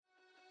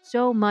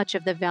So much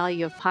of the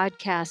value of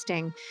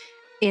podcasting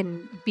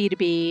in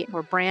B2B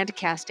or brand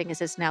casting,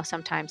 as it's now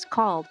sometimes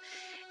called,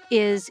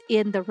 is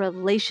in the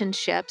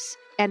relationships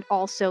and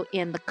also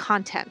in the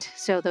content.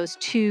 So those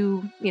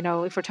two,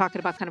 if we're talking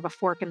about kind of a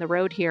fork in the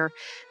road here,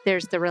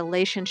 there's the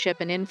relationship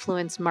and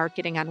influence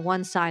marketing on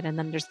one side, and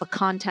then there's the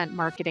content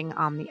marketing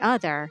on the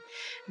other,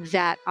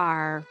 that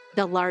are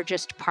the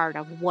largest part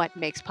of what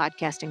makes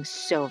podcasting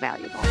so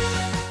valuable.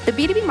 The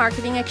B2B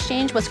Marketing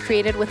Exchange was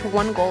created with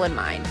one goal in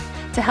mind: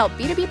 to help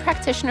B2B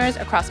practitioners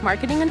across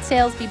marketing and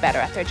sales be better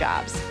at their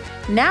jobs.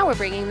 Now we're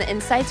bringing the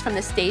insights from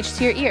the stage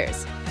to your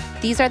ears.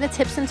 These are the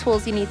tips and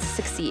tools you need to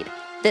succeed.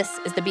 This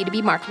is the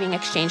B2B Marketing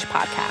Exchange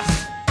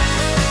podcast.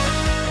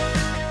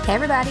 Hey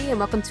everybody, and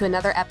welcome to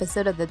another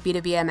episode of the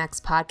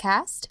B2BMX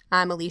podcast.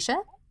 I'm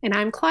Alicia. And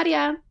I'm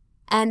Claudia.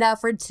 And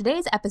for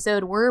today's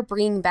episode, we're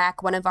bringing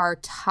back one of our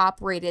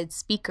top-rated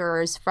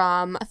speakers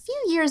from a few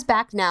years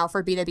back now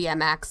for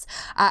B2BMX.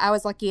 I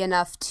was lucky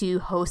enough to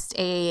host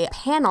a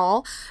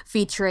panel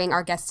featuring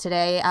our guest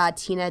today,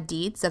 Tina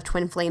Dietz of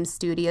Twin Flame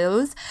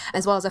Studios,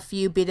 as well as a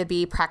few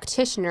B2B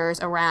practitioners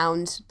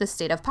around the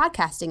state of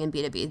podcasting in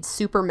B2B. It's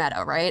super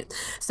meta, right?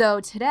 So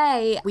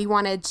today, we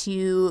wanted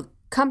to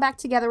come back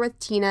together with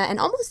Tina and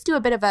almost do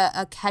a bit of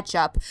a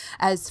catch-up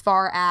as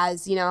far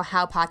as,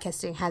 how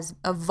podcasting has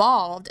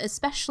evolved,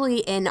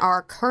 especially in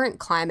our current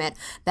climate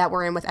that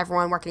we're in with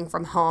everyone working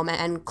from home.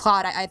 And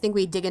Claude, I think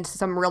we dig into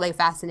some really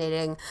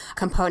fascinating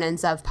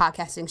components of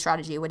podcasting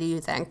strategy. What do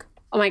you think?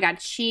 Oh my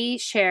God, she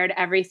shared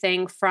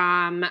everything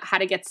from how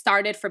to get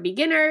started for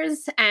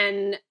beginners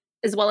and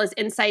as well as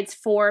insights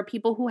for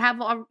people who have,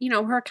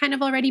 who are kind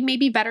of already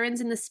maybe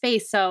veterans in the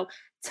space. So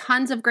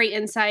tons of great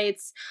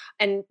insights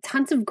and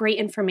tons of great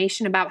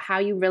information about how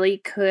you really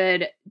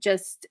could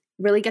just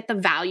really get the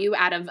value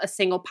out of a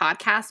single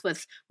podcast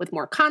with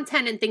more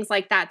content and things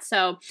like that.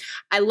 So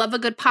I love a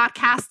good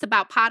podcast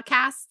about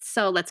podcasts.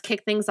 So let's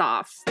kick things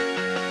off.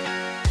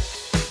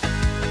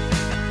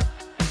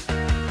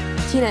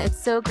 Tina,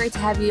 it's so great to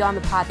have you on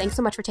the pod. Thanks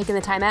so much for taking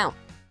the time out.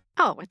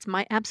 Oh, it's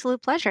my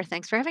absolute pleasure.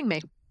 Thanks for having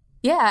me.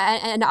 Yeah,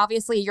 and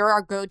obviously you're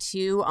our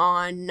go-to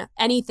on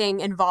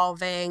anything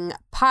involving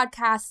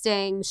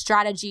podcasting,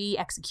 strategy,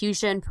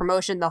 execution,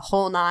 promotion, the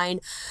whole nine.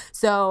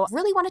 So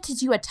really wanted to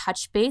do a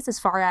touch base as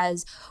far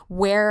as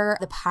where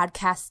the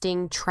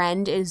podcasting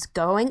trend is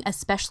going,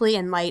 especially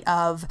in light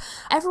of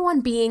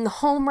everyone being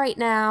home right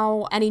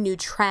now, any new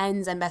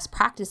trends and best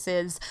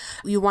practices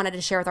you wanted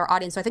to share with our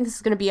audience. So I think this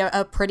is going to be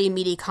a pretty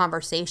meaty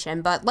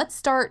conversation, but let's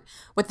start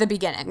with the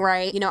beginning,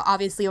 right?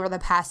 Obviously over the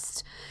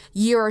past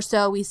year or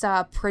so, we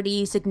saw a pretty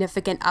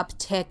significant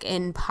uptick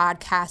in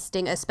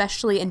podcasting,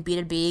 especially in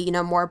B2B,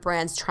 more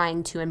brands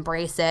trying to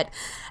embrace it.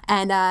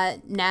 And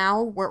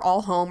now we're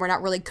all home. We're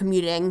not really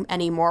commuting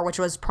anymore, which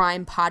was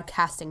prime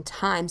podcasting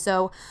time.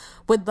 So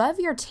would love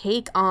your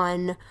take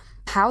on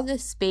how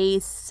this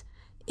space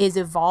is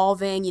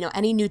evolving,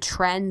 any new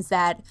trends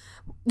that,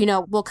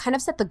 will kind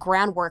of set the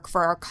groundwork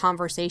for our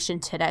conversation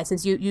today,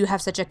 since you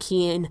have such a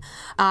keen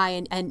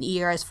eye and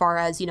ear as far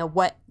as,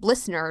 what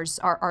listeners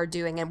are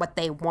doing and what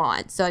they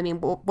want. So,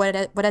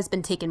 what has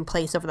been taking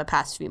place over the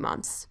past few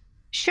months?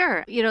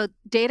 Sure.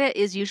 Data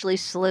is usually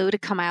slow to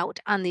come out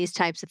on these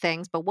types of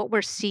things, but what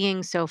we're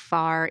seeing so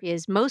far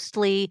is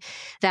mostly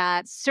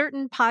that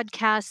certain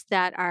podcasts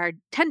that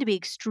tend to be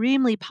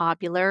extremely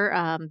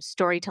popular,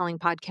 storytelling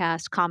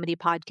podcasts, comedy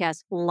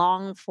podcasts,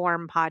 long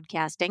form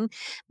podcasting.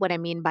 What I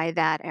mean by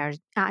that are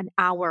an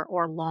hour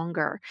or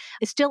longer.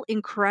 It's still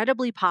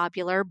incredibly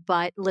popular,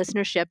 but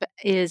listenership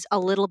is a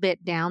little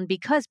bit down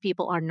because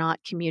people are not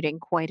commuting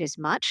quite as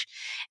much.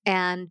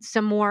 And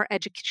some more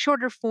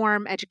shorter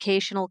form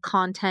educational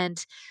content,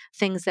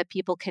 things that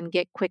people can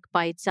get quick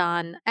bites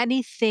on.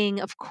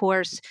 Anything, of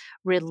course,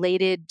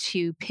 related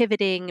to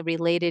pivoting,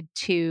 related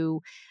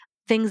to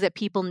things that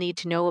people need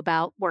to know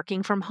about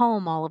working from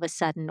home all of a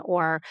sudden,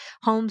 or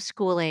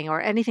homeschooling,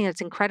 or anything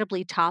that's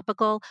incredibly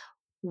topical.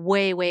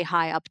 Way, way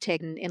high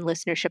uptake in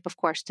listenership, of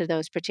course, to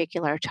those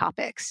particular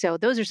topics. So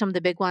those are some of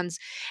the big ones.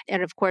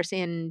 And of course,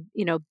 in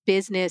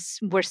business,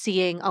 we're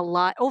seeing a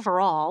lot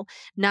overall,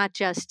 not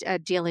just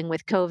dealing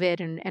with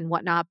COVID and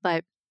whatnot,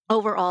 but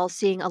overall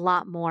seeing a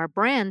lot more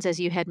brands, as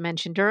you had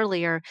mentioned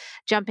earlier,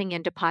 jumping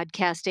into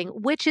podcasting,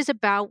 which is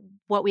about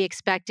what we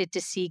expected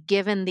to see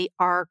given the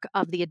arc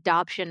of the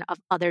adoption of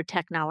other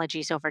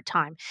technologies over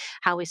time,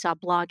 how we saw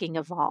blogging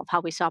evolve,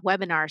 how we saw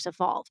webinars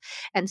evolve,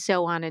 and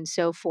so on and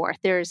so forth.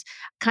 There's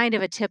kind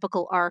of a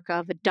typical arc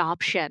of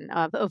adoption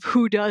of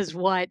who does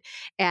what,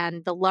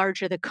 and the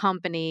larger the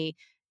company,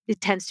 it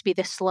tends to be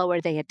the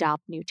slower they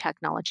adopt new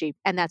technology.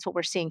 And that's what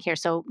we're seeing here.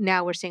 So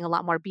now we're seeing a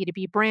lot more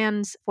B2B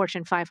brands,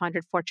 Fortune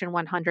 500, Fortune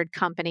 100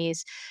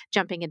 companies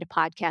jumping into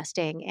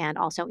podcasting and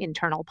also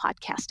internal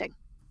podcasting.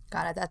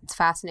 Got it. That's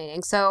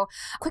fascinating. So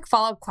quick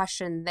follow-up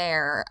question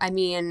there.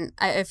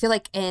 I feel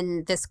like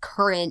in this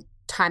current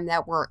time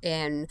that we're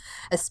in,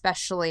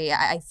 especially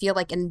I feel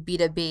like in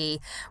B2B,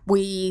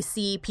 we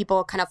see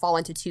people kind of fall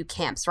into two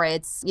camps, right?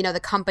 It's, the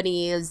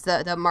companies,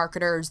 the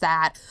marketers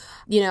that,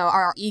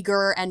 are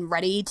eager and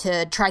ready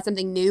to try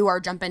something new or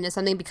jump into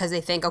something because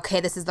they think, okay,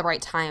 this is the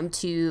right time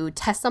to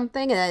test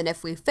something. And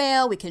if we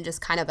fail, we can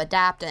just kind of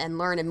adapt and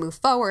learn and move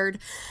forward.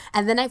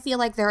 And then I feel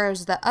like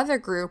there's the other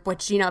group,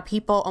 which,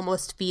 people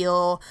almost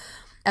feel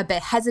a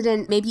bit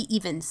hesitant, maybe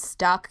even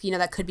stuck.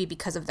 That could be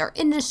because of their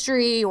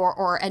industry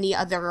or any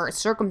other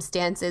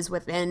circumstances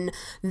within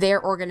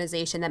their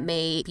organization that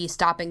may be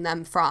stopping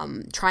them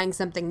from trying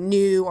something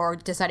new or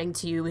deciding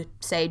to,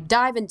 say,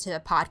 dive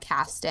into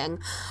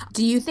podcasting.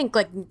 Do you think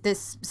like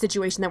this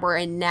situation that we're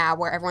in now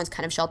where everyone's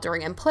kind of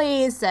sheltering in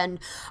place and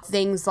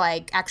things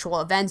like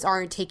actual events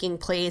aren't taking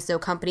place, so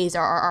companies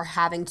are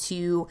having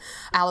to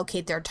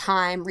allocate their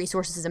time,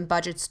 resources, and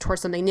budgets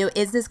towards something new,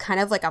 is this kind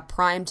of like a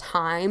prime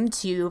time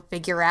to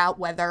figure out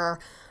whether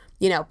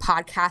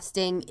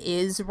podcasting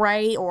is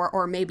right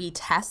or maybe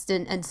test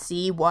and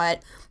see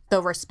what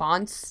the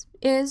response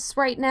is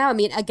right now? I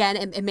mean, again,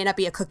 it may not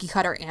be a cookie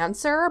cutter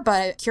answer,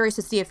 but curious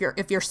to see if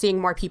you're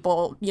seeing more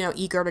people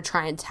eager to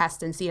try and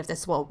test and see if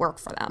this will work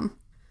for them.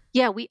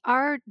 Yeah, we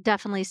are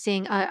definitely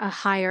seeing a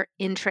higher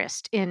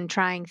interest in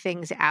trying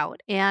things out.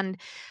 And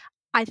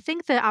I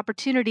think the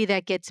opportunity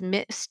that gets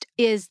missed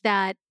is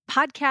that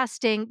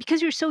podcasting,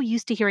 because you're so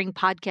used to hearing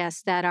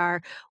podcasts that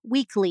are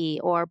weekly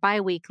or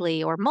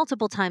biweekly or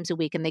multiple times a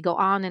week, and they go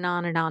on and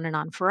on and on and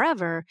on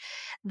forever,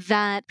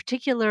 that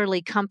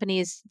particularly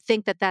companies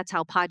think that that's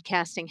how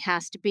podcasting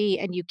has to be,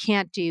 and you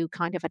can't do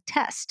kind of a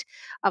test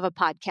of a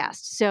podcast.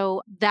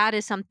 So that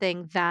is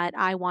something that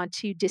I want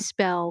to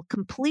dispel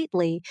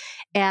completely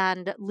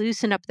and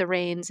loosen up the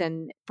reins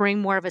and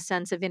bring more of a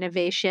sense of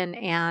innovation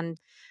and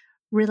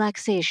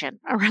relaxation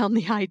around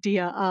the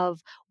idea of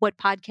what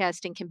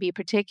podcasting can be,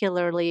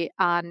 particularly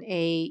on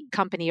a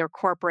company or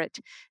corporate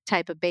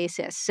type of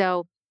basis.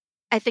 So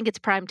I think it's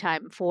prime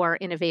time for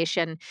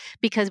innovation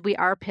because we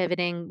are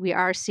pivoting. We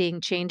are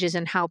seeing changes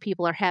in how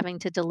people are having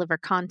to deliver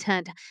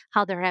content,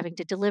 how they're having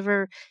to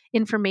deliver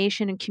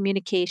information and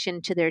communication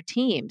to their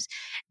teams.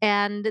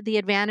 And the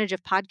advantage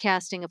of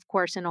podcasting, of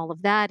course, and all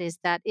of that is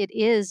that it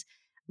is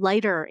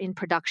lighter in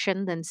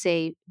production than,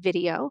 say,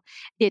 video.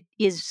 It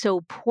is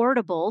so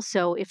portable.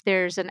 So if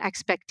there's an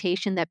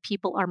expectation that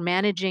people are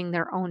managing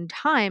their own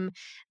time,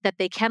 that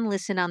they can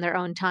listen on their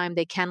own time,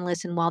 they can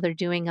listen while they're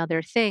doing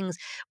other things,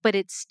 but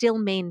it still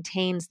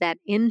maintains that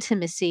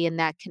intimacy and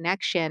that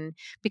connection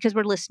because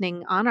we're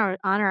listening on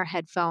our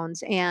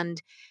headphones.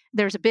 And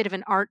there's a bit of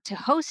an art to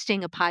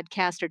hosting a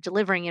podcast or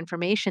delivering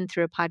information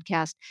through a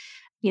podcast.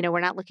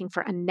 We're not looking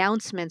for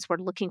announcements. We're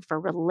looking for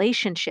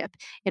relationship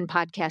in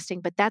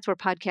podcasting, but that's where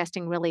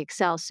podcasting really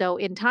excels. So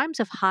in times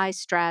of high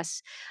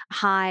stress,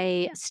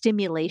 high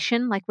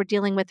stimulation, like we're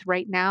dealing with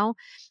right now,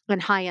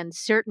 and high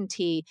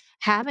uncertainty,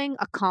 having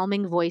a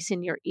calming voice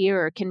in your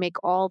ear can make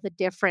all the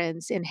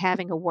difference in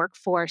having a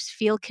workforce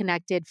feel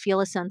connected, feel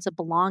a sense of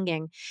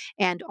belonging,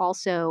 and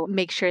also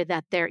make sure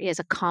that there is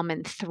a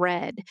common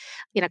thread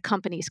in a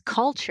company's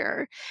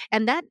culture.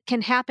 And that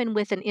can happen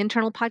with an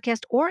internal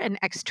podcast or an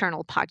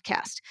external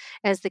podcast,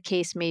 as the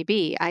case may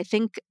be. I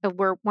think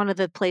we're one of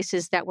the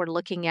places that we're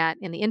looking at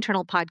in the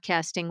internal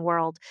podcasting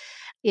world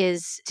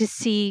is to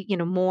see,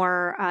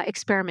 more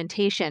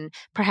experimentation,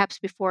 perhaps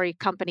before a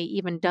company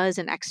even does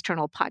an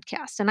external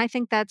podcast. And I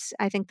think that's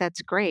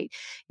great.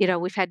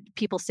 We've had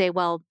people say,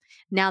 well,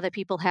 now that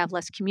people have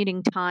less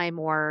commuting time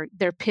or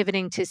they're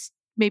pivoting to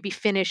maybe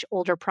finish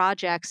older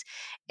projects.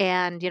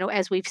 And,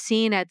 as we've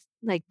seen at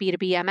like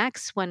B2B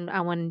MX,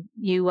 when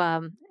you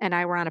and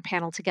I were on a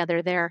panel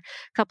together there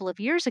a couple of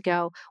years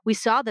ago, we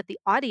saw that the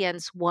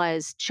audience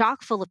was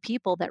chock full of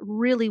people that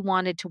really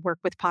wanted to work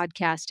with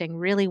podcasting,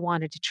 really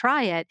wanted to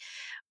try it,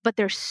 but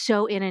they're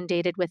so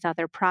inundated with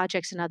other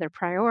projects and other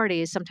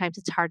priorities. Sometimes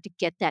it's hard to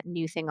get that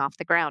new thing off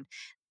the ground.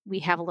 We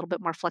have a little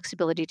bit more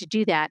flexibility to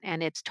do that,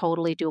 and it's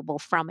totally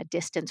doable from a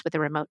distance with a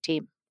remote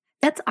team.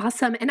 That's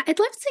awesome. And I'd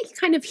love to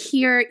kind of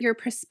hear your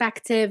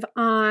perspective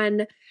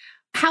on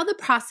how the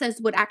process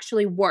would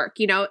actually work.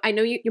 I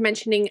know you're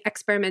mentioning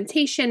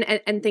experimentation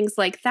and things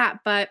like that,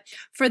 but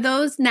for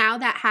those now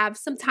that have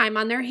some time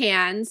on their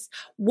hands,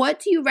 what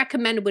do you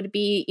recommend would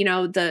be,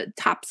 the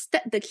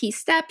the key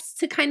steps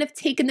to kind of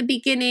take in the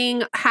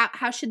beginning?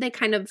 How should they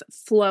kind of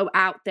flow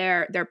out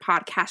their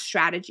podcast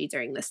strategy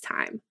during this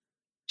time?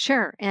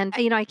 Sure. And,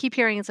 I keep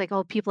hearing it's like,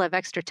 oh, people have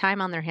extra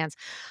time on their hands.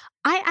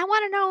 I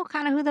want to know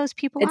kind of who those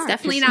people are. It's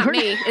definitely not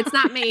me. It's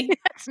not me.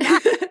 It's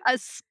not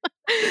us.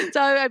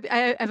 So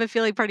I have a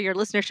feeling part of your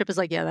listenership is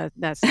like, yeah,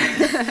 that's.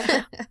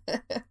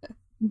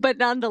 But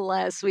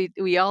nonetheless,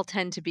 we all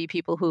tend to be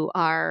people who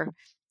are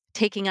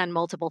taking on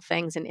multiple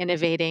things and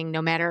innovating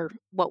no matter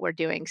what we're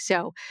doing.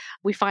 So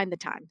we find the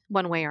time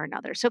one way or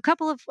another. So a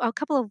couple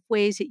of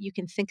ways that you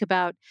can think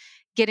about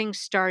getting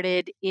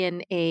started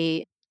in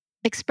a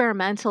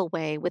experimental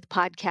way with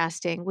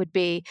podcasting would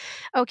be,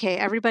 okay,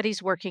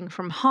 everybody's working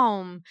from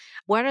home.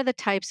 What are the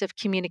types of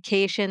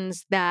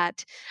communications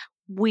that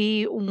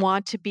we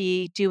want to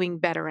be doing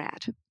better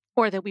at?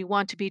 or that we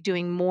want to be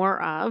doing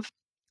more of,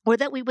 or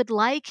that we would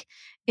like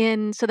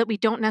in so that we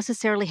don't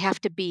necessarily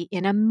have to be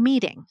in a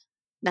meeting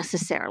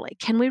necessarily.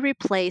 Can we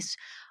replace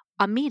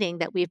a meeting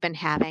that we've been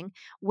having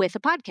with a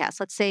podcast?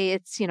 Let's say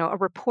it's, a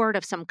report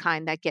of some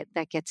kind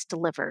that gets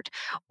delivered,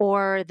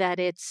 or that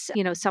it's,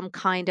 some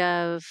kind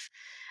of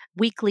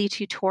weekly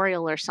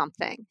tutorial or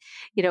something.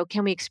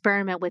 Can we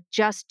experiment with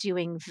just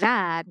doing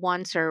that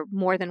once or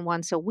more than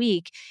once a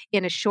week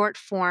in a short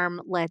form?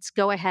 Let's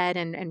go ahead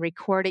and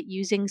record it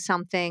using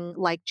something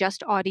like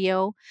just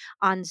audio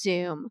on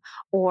Zoom,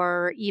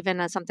 or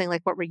even something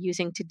like what we're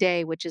using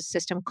today, which is a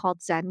system called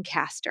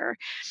Zencaster,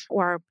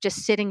 or just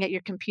sitting at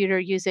your computer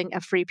using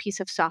a free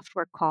piece of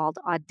software called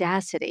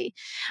Audacity.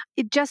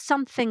 Just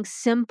something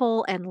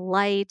simple and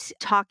light,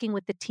 talking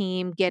with the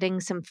team, getting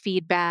some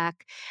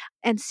feedback,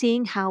 and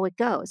seeing how it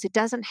goes. It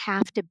doesn't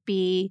have to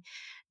be,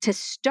 to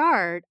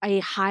start, a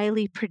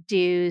highly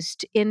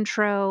produced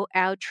intro,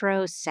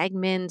 outro,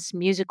 segments,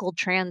 musical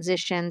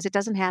transitions. It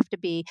doesn't have to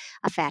be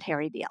a fat,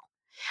 hairy deal.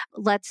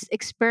 Let's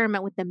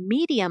experiment with the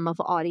medium of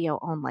audio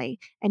only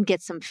and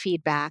get some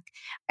feedback.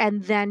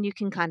 And then you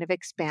can kind of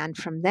expand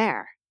from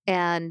there.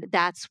 And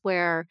that's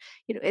where,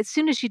 as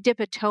soon as you dip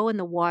a toe in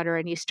the water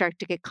and you start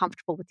to get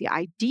comfortable with the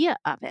idea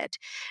of it,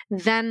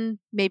 then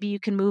maybe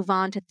you can move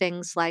on to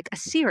things like a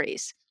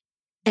series.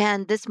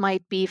 And this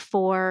might be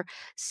for,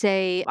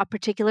 say, a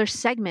particular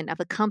segment of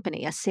a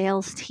company, a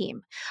sales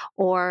team,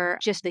 or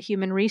just the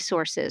human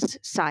resources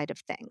side of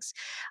things.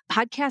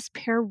 Podcasts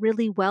pair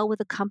really well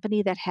with a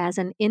company that has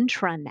an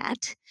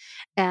intranet.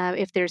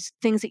 If there's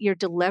things that you're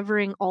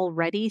delivering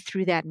already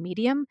through that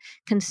medium,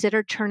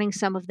 consider turning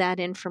some of that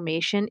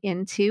information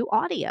into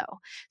audio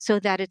so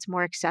that it's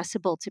more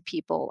accessible to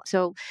people.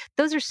 So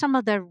those are some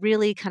of the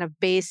really kind of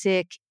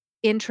basic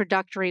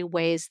introductory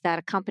ways that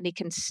a company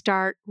can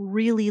start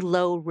really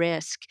low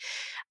risk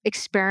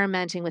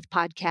experimenting with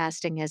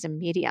podcasting as a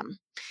medium.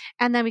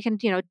 And then we can,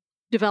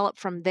 develop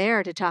from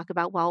there to talk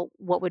about, well,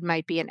 what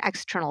might be an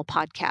external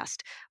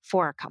podcast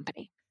for a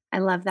company. I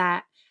love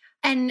that.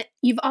 And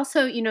you've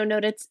also,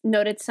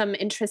 noted some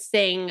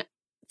interesting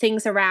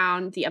things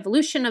around the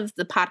evolution of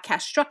the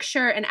podcast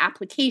structure and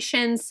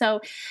applications.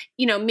 So,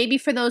 maybe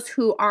for those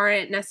who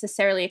aren't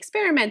necessarily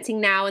experimenting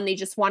now and they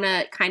just want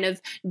to kind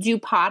of do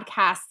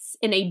podcasts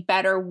in a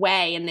better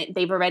way, and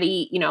they've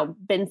already,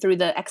 been through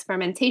the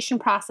experimentation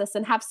process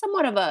and have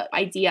somewhat of an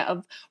idea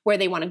of where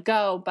they want to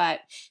go.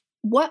 But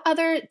what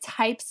other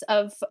types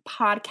of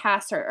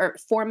podcasts or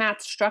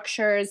format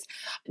structures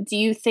do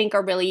you think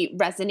are really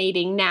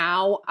resonating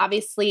now?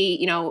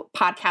 Obviously,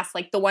 podcasts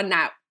like the one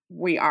that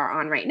we are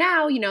on right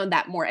now,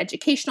 that more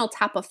educational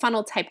top of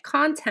funnel type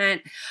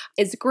content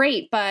is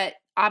great, but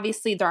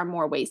obviously there are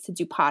more ways to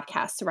do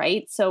podcasts,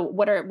 right? So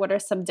what are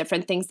some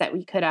different things that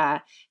we could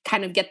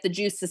kind of get the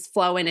juices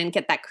flowing and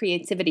get that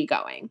creativity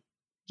going?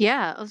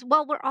 Yeah.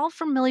 Well, we're all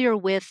familiar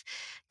with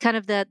kind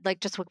of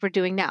just what we're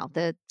doing now,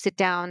 the sit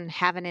down,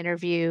 have an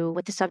interview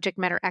with the subject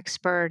matter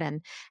expert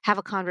and have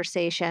a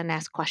conversation,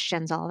 ask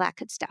questions, all that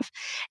good stuff.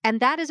 And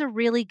that is a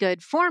really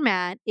good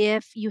format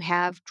if you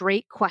have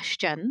great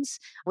questions,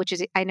 which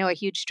is, I know, a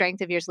huge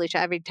strength of yours, Alicia.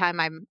 Every time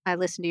I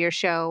listen to your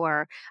show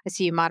or I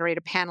see you moderate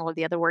a panel or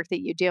the other work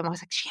that you do, I'm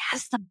always like, she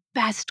has the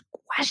best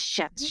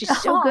questions.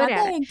 She's so good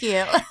at it. Thank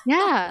you.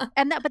 Yeah.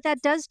 But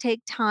that does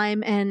take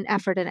time and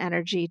effort and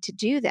energy to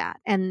do that.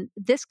 And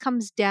this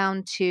comes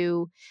down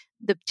to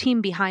the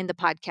team behind the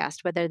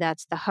podcast, whether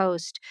that's the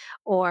host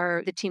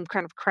or the team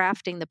kind of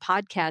crafting the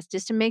podcast,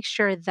 is to make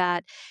sure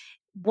that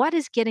what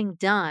is getting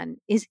done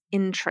is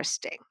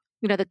interesting.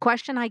 The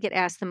question I get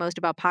asked the most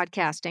about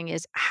podcasting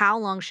is, how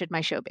long should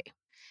my show be?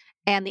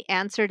 And the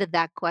answer to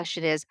that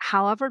question is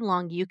however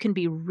long you can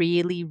be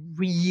really,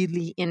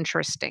 really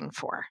interesting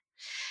for.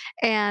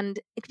 And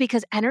it's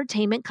because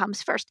entertainment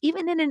comes first.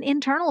 Even in an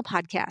internal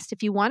podcast,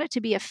 if you want it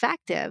to be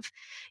effective,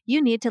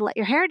 you need to let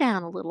your hair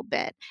down a little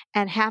bit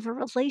and have a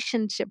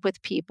relationship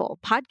with people.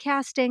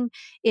 Podcasting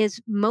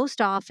is most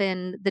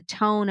often the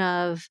tone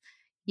of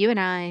you and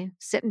I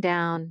sitting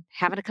down,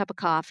 having a cup of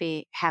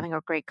coffee, having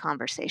a great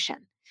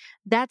conversation.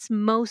 That's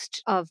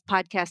most of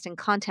podcasting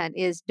content,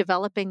 is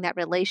developing that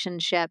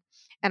relationship.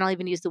 And I'll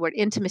even use the word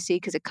intimacy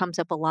because it comes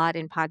up a lot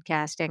in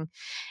podcasting,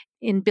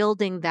 in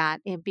building that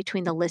in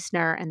between the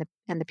listener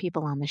and the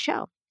people on the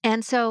show.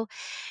 And so,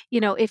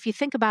 if you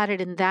think about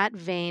it in that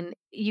vein,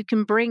 you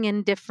can bring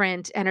in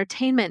different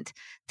entertainment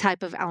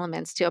type of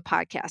elements to a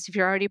podcast. If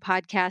you're already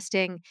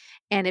podcasting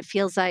and it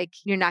feels like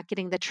you're not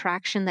getting the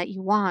traction that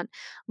you want,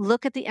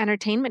 look at the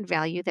entertainment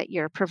value that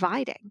you're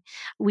providing.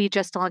 We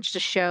just launched a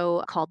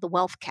show called The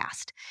Wealth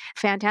Cast.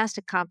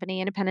 Fantastic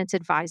company, Independence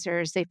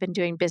Advisors. They've been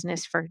doing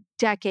business for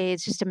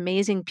decades, just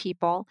amazing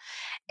people.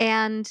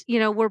 And,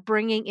 we're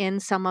bringing in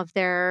some of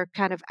their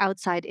kind of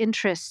outside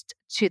interest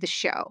to the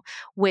show,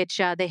 which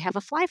they have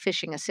a fly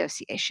fishing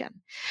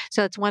association.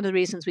 So it's one of the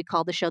reasons we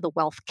call the show The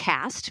Wealth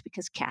Cast,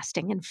 because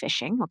casting and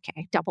fishing,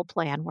 okay, double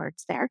play on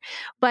words there.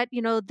 But,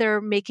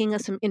 they're making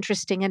some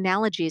interesting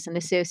analogies and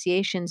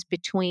associations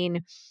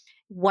between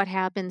what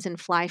happens in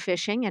fly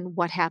fishing and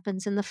what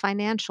happens in the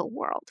financial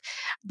world.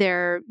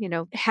 They're,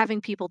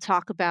 having people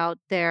talk about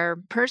their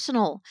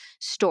personal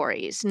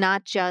stories,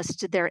 not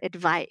just their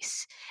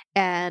advice.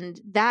 And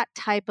that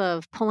type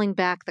of pulling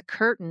back the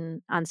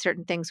curtain on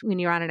certain things when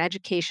you're on an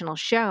educational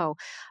show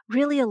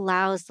really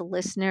allows the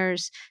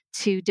listeners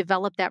to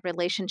develop that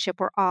relationship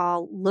we're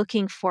all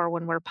looking for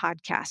when we're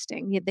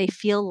podcasting. They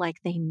feel like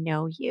they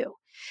know you.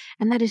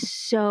 And that is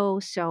so,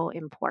 so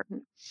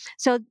important.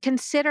 So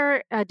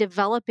consider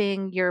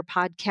developing your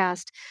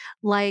podcast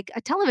like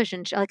a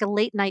television show, like a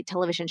late night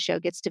television show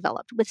gets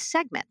developed with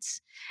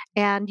segments.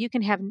 And you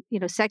can have,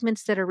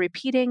 segments that are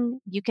repeating.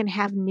 You can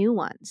have new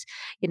ones.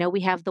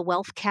 We have the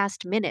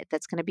Wealthcast Minute.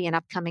 That's going to be an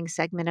upcoming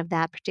segment of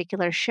that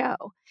particular show.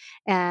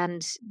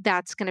 And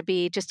that's going to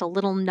be just a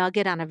little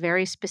nugget on a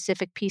very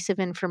specific piece of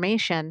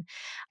information.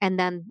 And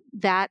then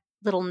that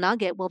little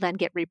nugget will then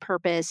get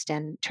repurposed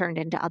and turned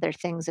into other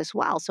things as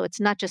well. So it's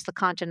not just the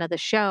content of the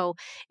show,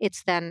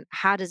 it's then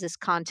how does this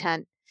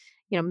content,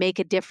 make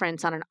a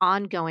difference on an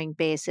ongoing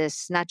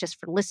basis, not just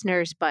for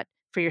listeners, but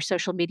for your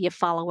social media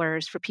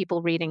followers, for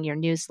people reading your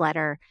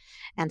newsletter,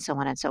 and so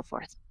on and so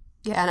forth.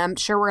 Yeah, and I'm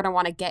sure we're going to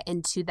want to get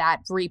into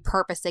that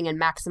repurposing and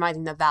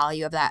maximizing the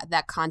value of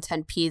that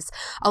content piece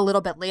a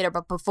little bit later.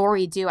 But before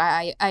we do,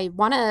 I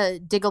want to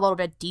dig a little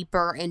bit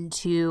deeper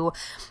into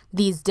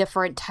these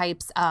different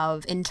types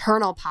of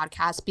internal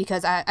podcasts,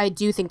 because I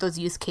do think those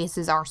use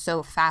cases are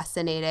so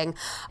fascinating.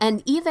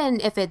 And even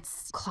if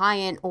it's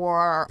client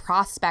or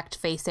prospect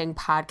facing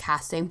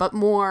podcasting, but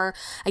more,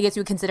 I guess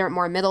you would consider it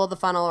more middle of the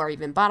funnel or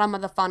even bottom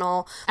of the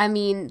funnel. I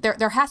mean,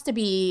 there has to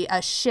be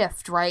a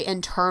shift, right,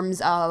 in terms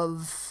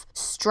of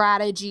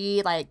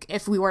strategy. Like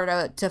if we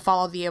were to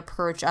follow the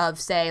approach of,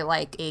 say,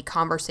 like a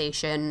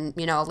conversation,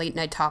 a late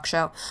night talk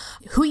show,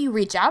 who you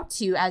reach out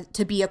to as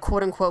to be a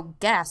quote unquote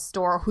guest,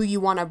 or who you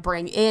want to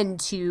bring in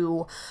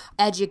to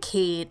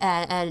educate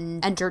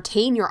and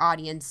entertain your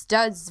audience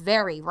does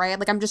vary, right?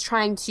 Like I'm just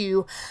trying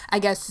to, I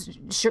guess,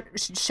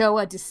 show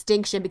a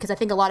distinction, because I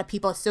think a lot of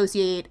people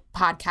associate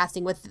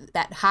podcasting with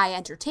that high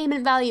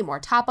entertainment value, more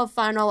top of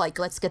funnel, like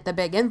let's get the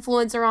big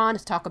influencer on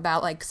to talk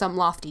about like some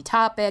lofty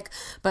topic,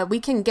 but we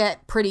can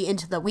get pretty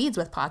into the weeds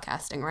with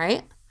podcasting,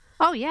 right?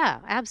 Oh yeah,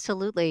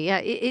 absolutely.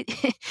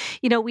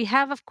 Yeah, we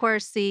have, of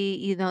course,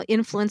 the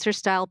influencer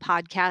style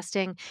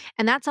podcasting,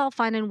 and that's all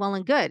fine and well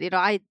and good.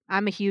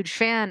 I'm a huge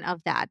fan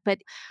of that, but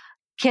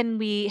can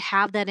we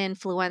have that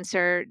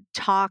influencer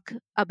talk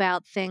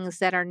about things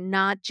that are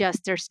not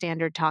just their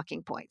standard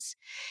talking points?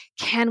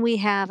 Can we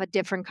have a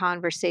different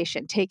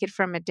conversation, take it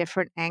from a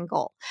different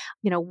angle?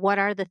 What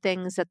are the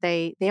things that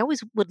they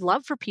always would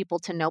love for people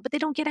to know, but they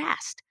don't get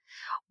asked?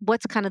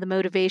 What's kind of the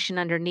motivation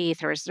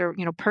underneath, or is there,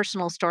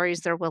 personal stories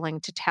they're willing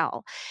to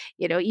tell,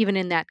 even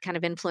in that kind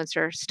of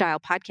influencer style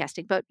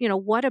podcasting? But,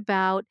 what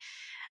about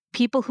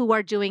people who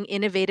are doing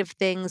innovative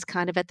things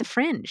kind of at the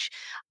fringe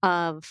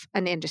of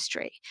an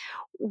industry?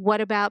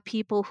 What about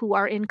people who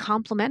are in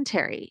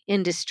complementary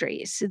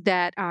industries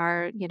that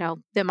are,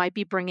 that might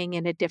be bringing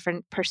in a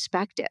different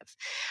perspective?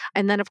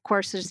 And then, of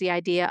course, there's the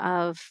idea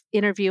of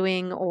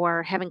interviewing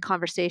or having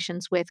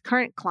conversations with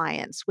current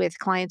clients, with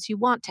clients you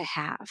want to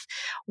have,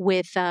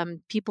 with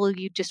people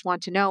you just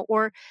want to know,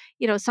 or,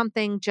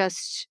 something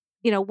just,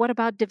 what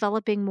about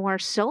developing more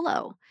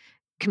solo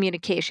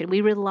communication?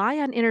 We rely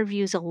on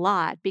interviews a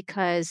lot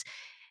because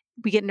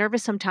we get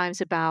nervous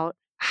sometimes about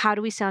how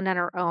do we sound on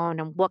our own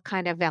and what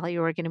kind of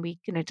value we're going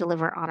to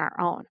deliver on our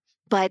own.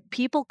 But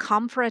people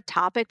come for a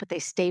topic, but they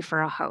stay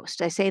for a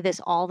host. I say this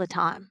all the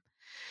time.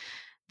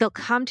 They'll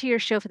come to your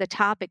show for the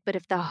topic, but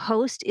if the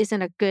host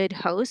isn't a good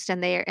host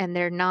and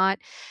they're not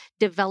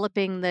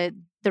developing the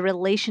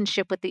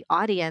relationship with the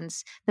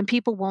audience, then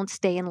people won't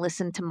stay and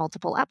listen to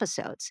multiple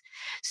episodes.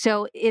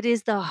 So it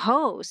is the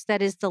host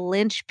that is the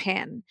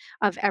linchpin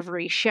of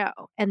every show.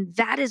 And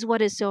that is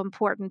what is so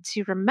important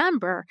to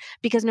remember,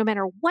 because no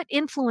matter what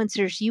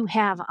influencers you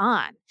have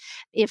on,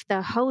 if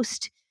the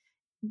host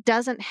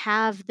doesn't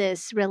have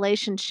this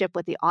relationship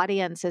with the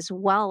audience as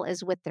well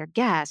as with their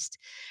guest,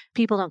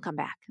 people don't come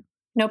back.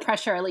 No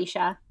pressure,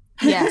 Alicia.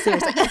 Yeah,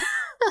 seriously.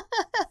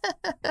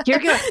 You're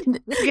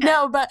good.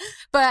 No, but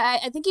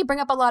I think you bring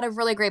up a lot of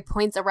really great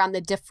points around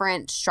the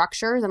different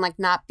structures and like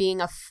not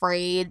being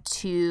afraid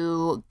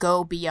to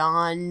go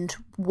beyond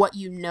what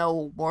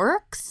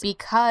works,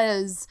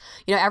 because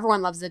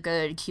everyone loves a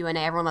good Q&A,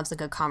 everyone loves a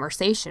good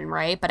conversation,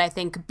 right? But I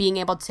think being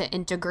able to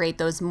integrate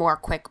those more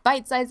quick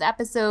bite-sized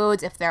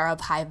episodes, if they're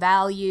of high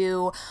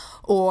value,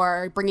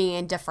 or bringing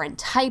in different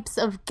types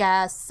of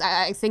guests,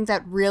 I think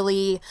that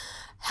really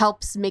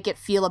helps make it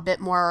feel a bit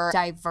more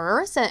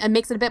diverse and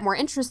makes it a bit more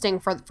interesting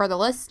for the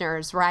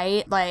listeners,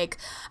 right? Like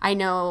I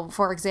know,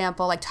 for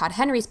example, like Todd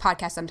Henry's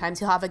podcast, sometimes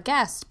he'll have a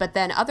guest, but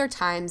then other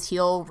times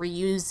he'll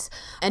reuse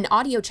an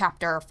audio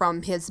chapter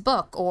from his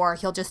book, or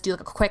he'll just do like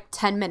a quick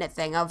 10-minute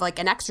thing of like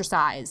an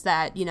exercise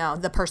that,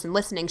 the person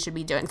listening should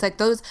be doing. It's like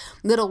those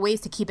little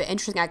ways to keep it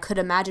interesting, I could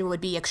imagine would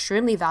be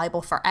extremely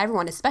valuable for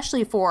everyone,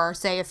 especially for,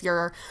 say, if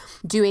you're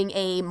doing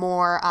a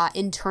more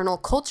internal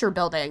culture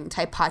building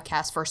type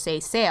podcast for, say,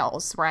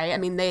 sales. audience, right? I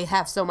mean, they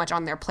have so much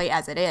on their plate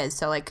as it is.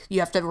 So like you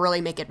have to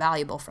really make it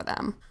valuable for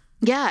them.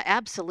 Yeah,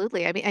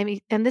 absolutely. I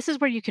mean, and this is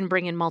where you can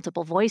bring in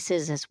multiple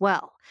voices as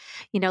well.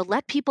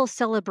 Let people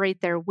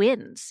celebrate their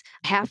wins.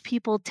 Have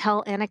people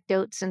tell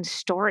anecdotes and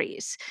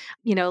stories.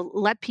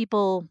 Let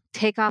people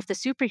take off the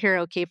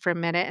superhero cape for a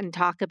minute and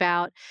talk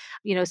about,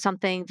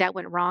 something that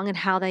went wrong and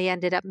how they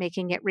ended up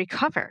making it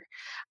recover.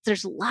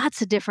 There's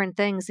lots of different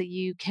things that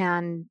you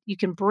can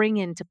bring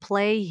into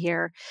play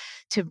here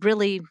to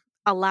really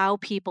allow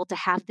people to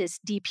have this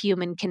deep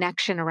human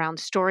connection around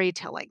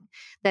storytelling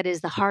that is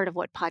the heart of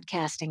what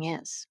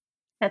podcasting is.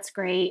 That's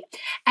great.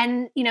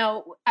 And,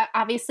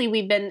 obviously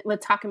we're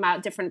talking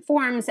about different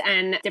forms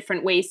and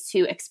different ways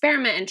to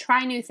experiment and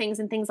try new things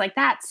and things like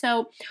that.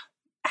 So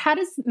how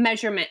does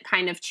measurement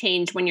kind of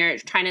change when you're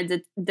trying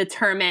to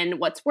determine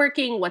what's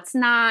working, what's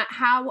not?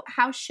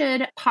 How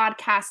should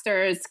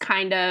podcasters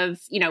kind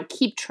of,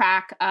 keep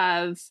track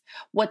of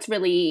what's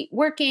really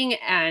working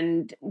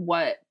and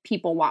what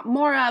people want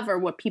more of or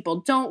what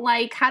people don't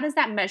like? How does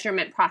that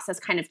measurement process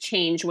kind of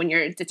change when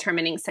you're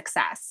determining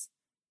success?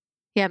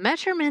 Yeah,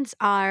 measurements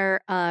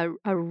are a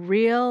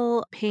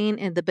real pain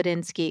in the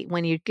Badinsky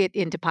when you get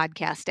into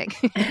podcasting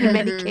in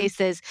many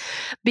cases,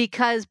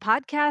 because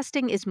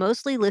podcasting is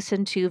mostly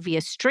listened to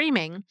via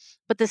streaming,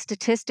 but the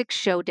statistics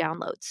show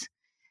downloads.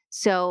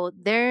 So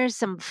there's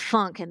some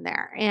funk in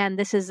there. And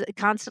this is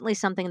constantly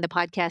something in the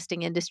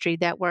podcasting industry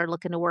that we're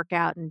looking to work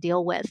out and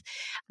deal with.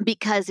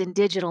 Because in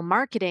digital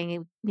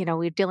marketing, we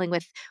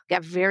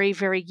got very,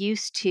 very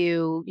used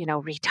to,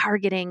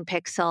 retargeting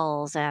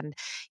pixels and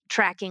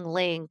tracking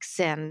links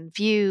and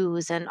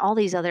views and all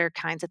these other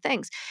kinds of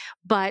things.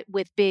 But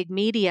with big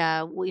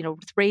media,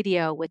 with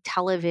radio, with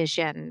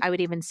television, I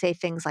would even say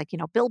things like,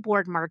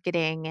 billboard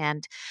marketing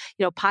and,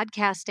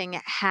 podcasting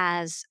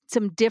has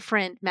some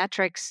different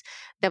metrics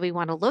that we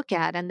want to look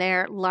at, and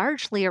they're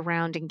largely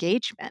around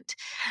engagement,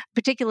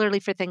 particularly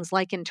for things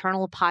like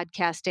internal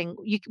podcasting.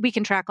 We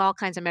can track all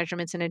kinds of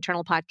measurements in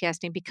internal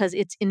podcasting because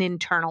it's an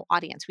internal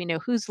audience. We know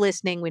who's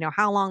listening, we know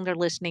how long they're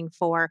listening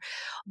for,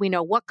 we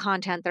know what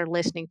content they're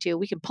listening to.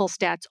 We can pull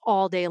stats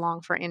all day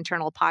long for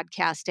internal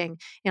podcasting.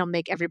 It'll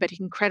make everybody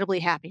incredibly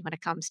happy when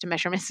it comes to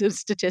measurements and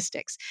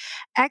statistics.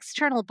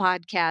 External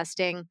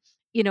podcasting,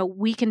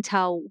 we can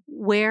tell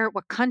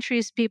what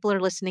countries people are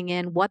listening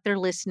in, what they're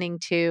listening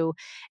to,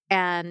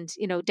 and,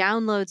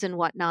 downloads and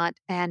whatnot,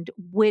 and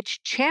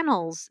which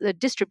channels, the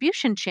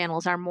distribution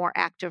channels are more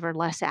active or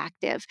less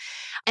active.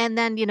 And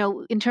then,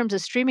 in terms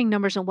of streaming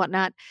numbers and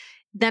whatnot,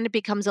 then it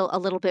becomes a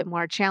little bit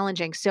more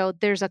challenging. So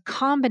there's a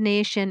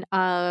combination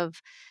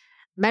of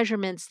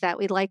measurements that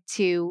we like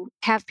to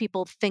have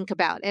people think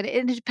about. And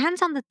it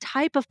depends on the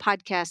type of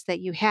podcast that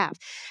you have.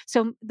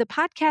 So the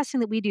podcasting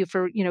that we do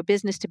for,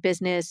 business to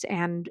business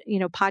and,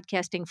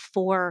 podcasting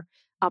for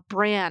a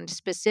brand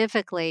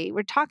specifically,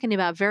 we're talking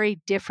about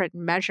very different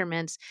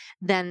measurements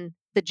than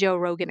the Joe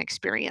Rogan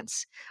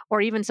experience,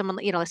 or even someone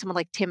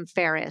like Tim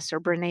Ferriss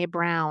or Brene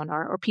Brown,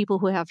 or people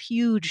who have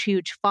huge,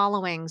 huge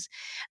followings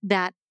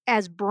that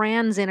as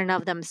brands in and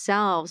of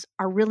themselves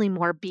are really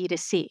more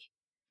B2C.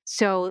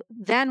 So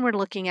then we're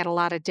looking at a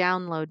lot of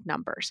download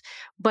numbers.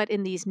 But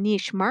in these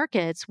niche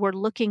markets, we're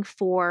looking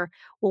for,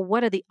 well,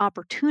 what are the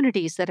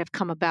opportunities that have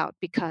come about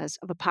because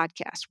of a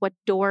podcast? What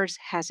doors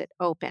has it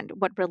opened?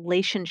 What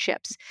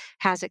relationships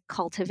has it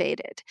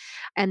cultivated?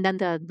 And then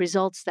the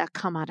results that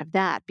come out of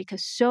that,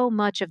 because so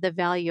much of the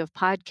value of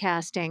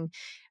podcasting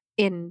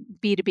in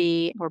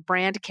B2B, or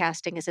brand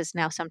casting, as it's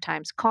now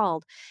sometimes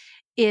called,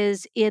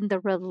 is in the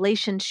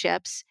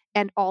relationships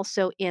and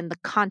also in the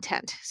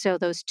content. So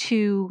those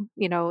two,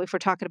 if we're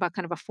talking about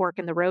kind of a fork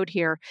in the road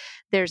here,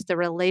 there's the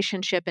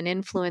relationship and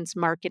influence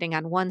marketing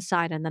on one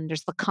side, and then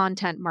there's the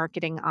content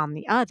marketing on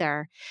the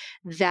other,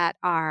 that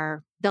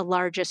are the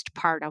largest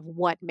part of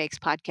what makes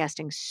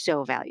podcasting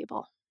so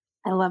valuable.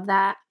 I love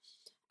that.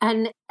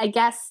 And I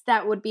guess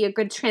that would be a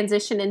good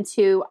transition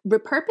into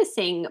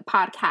repurposing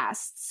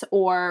podcasts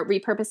or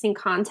repurposing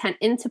content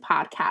into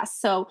podcasts.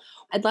 So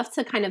I'd love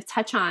to kind of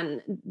touch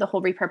on the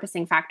whole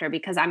repurposing factor,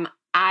 because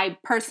I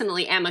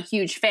personally am a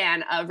huge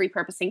fan of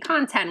repurposing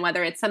content,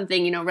 whether it's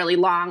something, really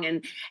long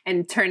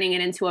and turning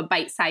it into a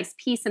bite-sized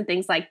piece and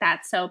things like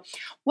that. So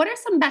what are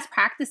some best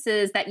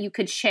practices that you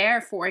could share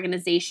for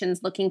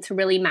organizations looking to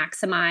really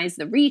maximize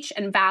the reach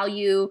and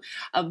value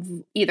of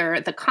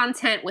either the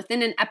content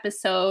within an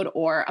episode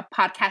or a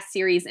podcast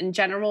series in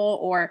general,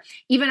 or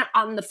even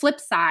on the flip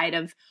side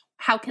of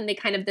how can they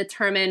kind of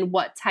determine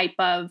what type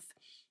of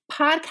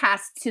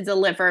podcast to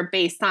deliver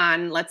based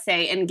on, let's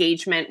say,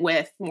 engagement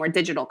with more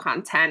digital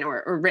content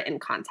or written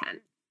content?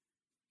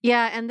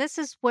 Yeah, and this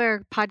is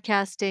where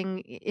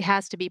podcasting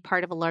has to be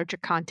part of a larger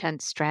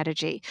content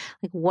strategy.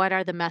 Like, what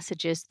are the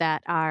messages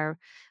that are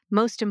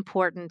most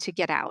important to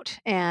get out?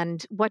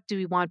 And what do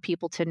we want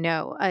people to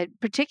know?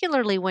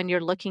 Particularly when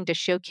you're looking to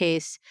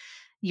showcase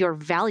your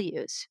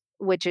values.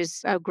 which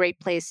is a great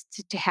place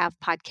to have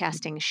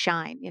podcasting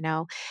shine,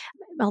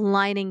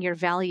 aligning your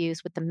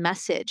values with the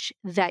message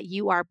that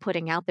you are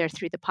putting out there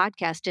through the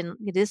podcast. And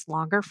it is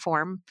longer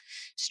form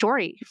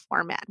story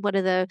format. What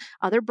are the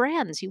other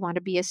brands you want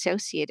to be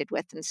associated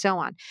with, and so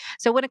on.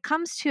 So when it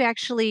comes to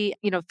actually,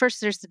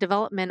 first there's the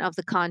development of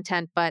the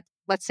content, but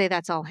let's say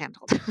that's all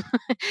handled.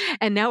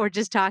 And now we're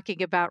just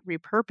talking about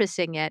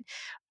repurposing it.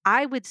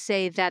 I would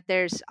say that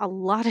there's a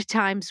lot of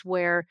times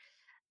where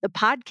the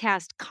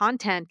podcast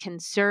content can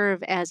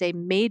serve as a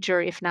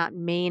major, if not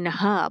main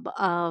hub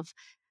of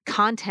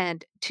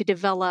content to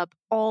develop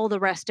all the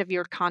rest of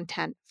your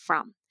content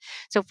from.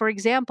 So for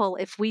example,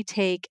 if we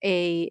take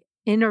a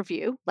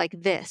interview like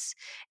this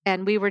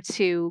and we were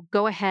to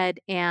go ahead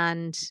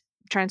and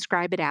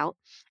transcribe it out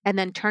and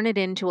then turn it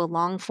into a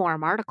long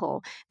form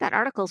article, that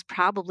article is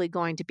probably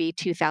going to be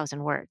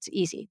 2,000 words.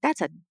 Easy.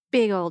 That's a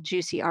big old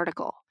juicy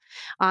article.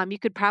 You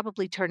could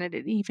probably turn it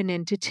even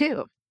into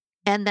two.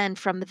 And then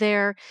from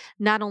there,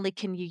 not only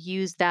can you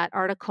use that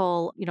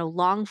article,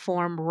 long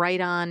form right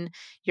on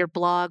your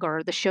blog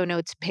or the show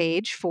notes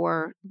page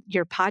for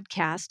your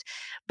podcast,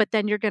 but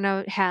then you're going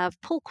to have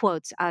pull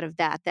quotes out of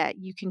that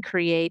you can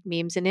create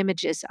memes and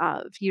images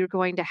of. You're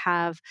going to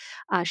have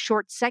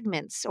short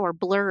segments or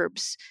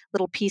blurbs,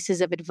 little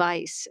pieces of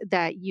advice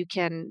that you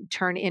can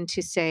turn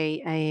into,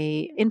 say,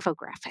 a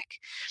infographic.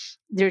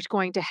 There's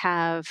going to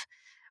have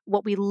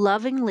what we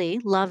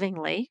lovingly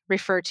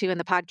refer to in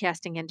the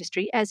podcasting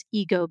industry as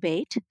ego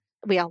bait.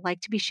 We all like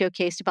to be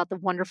showcased about the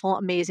wonderful,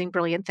 amazing,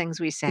 brilliant things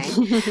we say.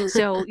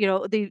 So,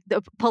 the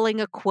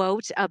pulling a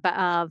quote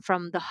about,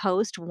 from the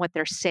host, what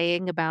they're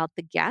saying about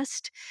the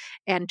guest,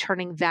 and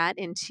turning that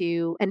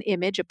into an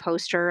image, a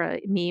poster, a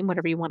meme,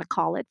 whatever you want to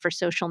call it, for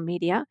social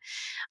media.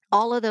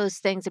 All of those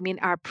things,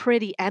 are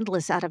pretty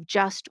endless out of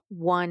just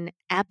one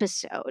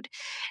episode.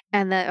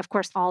 And of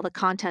course, all the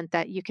content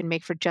that you can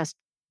make for just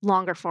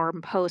longer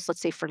form posts,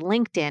 let's say for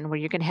LinkedIn, where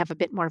you're going to have a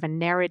bit more of a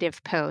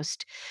narrative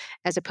post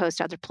as opposed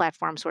to other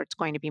platforms where it's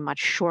going to be much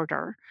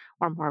shorter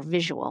or more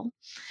visual.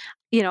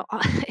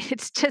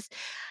 It's just,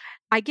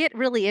 I get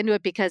really into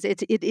it because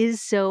it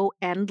is so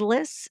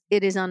endless.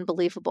 It is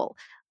unbelievable.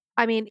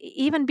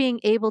 Even being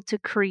able to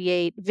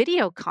create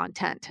video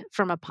content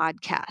from a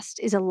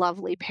podcast is a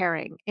lovely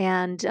pairing.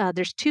 And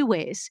there's two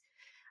ways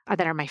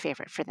that are my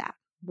favorite for that.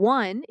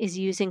 One is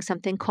using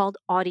something called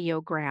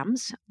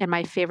audiograms. And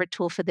my favorite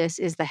tool for this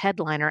is the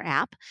Headliner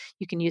app.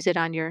 You can use it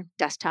on your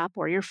desktop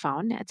or your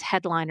phone. It's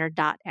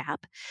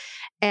headliner.app.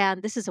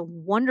 And this is a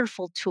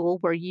wonderful tool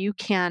where you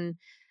can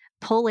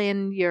pull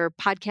in your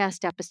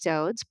podcast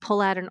episodes,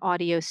 pull out an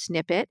audio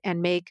snippet,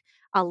 and make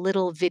a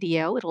little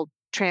video. It'll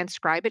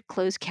transcribe it,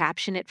 closed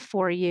caption it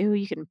for you.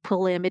 You can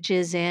pull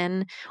images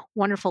in,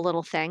 wonderful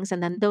little things.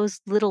 And then those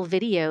little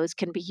videos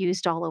can be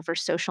used all over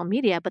social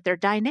media, but they're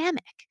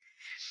dynamic.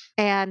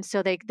 And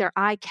so they're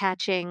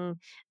eye-catching,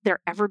 they're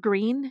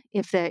evergreen.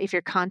 If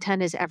your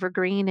content is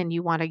evergreen and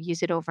you want to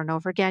use it over and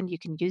over again, you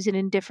can use it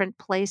in different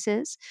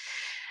places.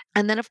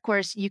 And then, of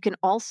course, you can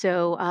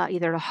also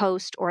either the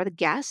host or the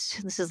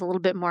guest. This is a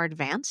little bit more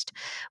advanced,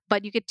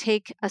 but you could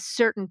take a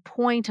certain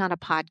point on a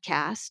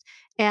podcast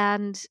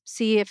and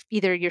see if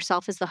either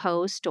yourself as the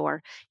host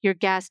or your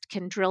guest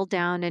can drill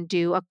down and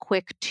do a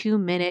quick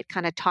 2-minute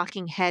kind of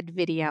talking head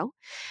video.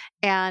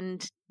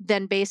 And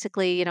then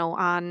basically,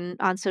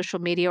 on social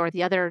media or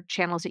the other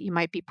channels that you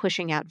might be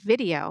pushing out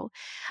video,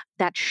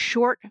 that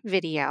short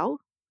video,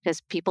 because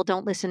people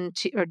don't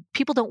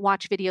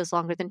watch videos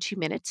longer than 2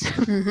 minutes.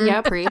 Mm-hmm.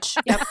 Yep, preach.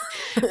 Yep.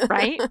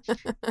 Right?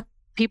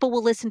 People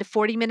will listen to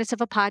 40 minutes of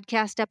a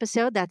podcast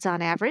episode. That's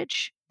on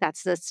average.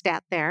 That's the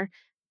stat there.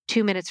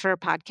 2 minutes for a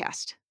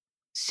podcast.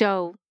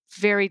 So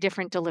very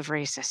different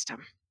delivery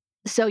system.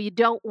 So you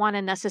don't want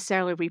to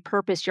necessarily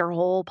repurpose your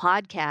whole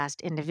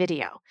podcast into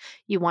video.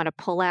 You want to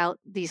pull out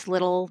these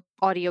little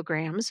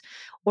audiograms,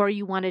 or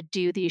you want to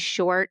do these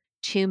short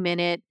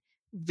 2-minute,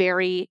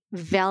 very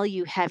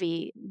value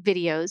heavy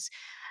videos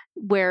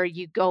where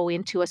you go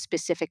into a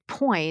specific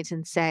point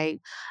and say,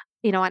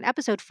 on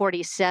episode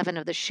 47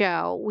 of the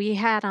show, we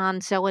had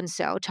on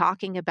so-and-so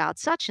talking about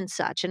such and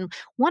such. And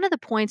one of the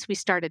points we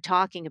started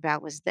talking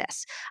about was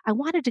this. I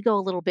wanted to go a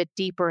little bit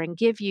deeper and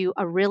give you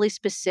a really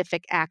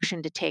specific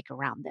action to take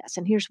around this.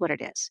 And here's what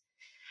it is.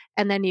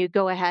 And then you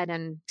go ahead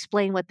and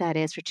explain what that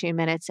is for 2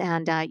 minutes.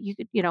 And you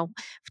could,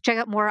 check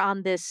out more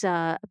on this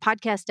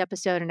podcast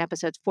episode and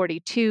episode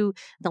 42.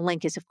 The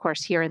link is, of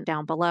course, here and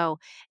down below.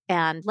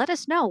 And let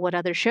us know what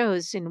other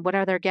shows and what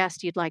other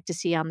guests you'd like to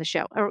see on the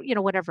show, or,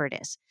 whatever it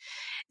is.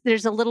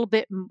 There's a little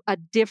bit a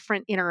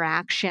different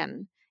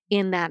interaction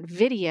in that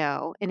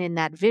video and in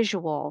that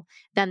visual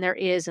than there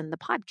is in the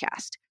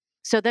podcast.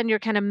 So then you're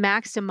kind of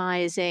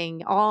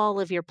maximizing all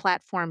of your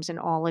platforms and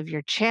all of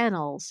your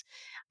channels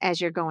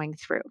as you're going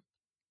through.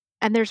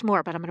 And there's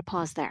more, but I'm going to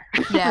pause there.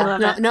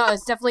 Yeah, no,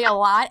 it's definitely a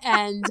lot.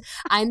 And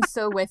I'm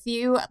so with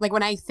you. Like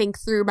when I think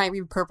through my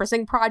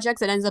repurposing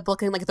projects, it ends up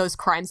looking like those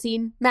crime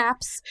scene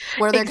maps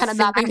where they're kind of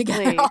mapping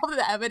together all of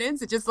the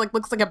evidence. It just like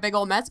looks like a big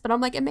old mess, but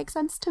I'm like, it makes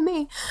sense to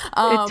me.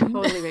 It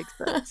totally makes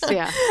sense.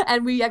 Yeah.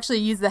 And we actually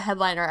use the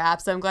Headliner app.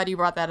 So I'm glad you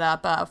brought that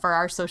up for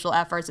our social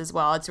efforts as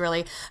well. It's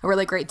really a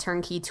really great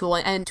turnkey tool.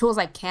 And tools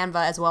like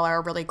Canva as well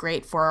are really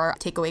great for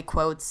takeaway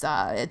quotes.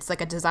 It's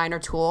like a designer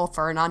tool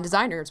for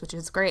non-designers, which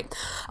is great.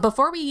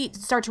 Before we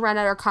start to round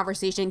out our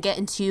conversation, get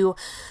into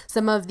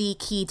some of the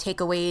key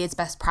takeaways,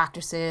 best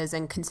practices,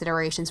 and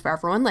considerations for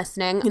everyone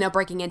listening,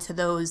 breaking into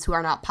those who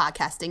are not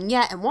podcasting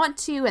yet and want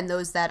to, and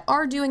those that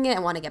are doing it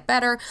and want to get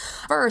better.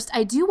 First,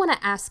 I do want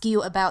to ask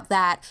you about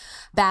that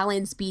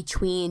balance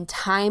between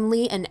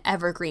timely and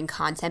evergreen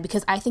content,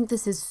 because I think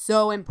this is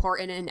so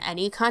important in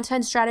any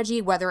content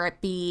strategy, whether it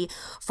be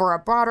for a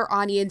broader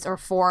audience or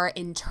for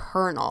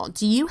internal.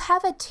 Do you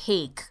have a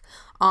take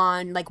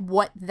on like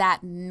what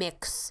that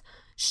mix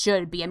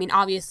should be? I mean,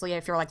 obviously,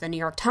 if you're like the New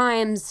York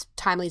Times,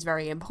 timely is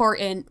very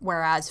important.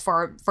 Whereas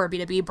for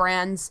B2B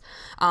brands,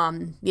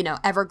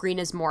 evergreen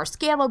is more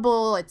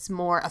scalable. It's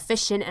more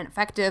efficient and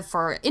effective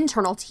for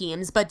internal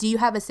teams. But do you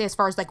have a say as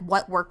far as like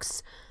what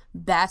works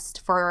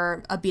best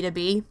for a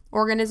B2B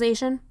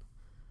organization?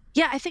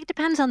 Yeah, I think it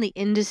depends on the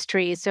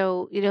industry.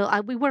 So,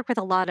 we work with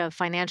a lot of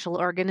financial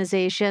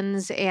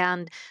organizations,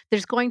 and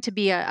there's going to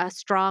be a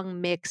strong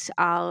mix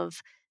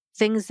of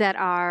things that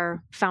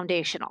are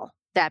foundational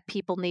that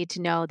people need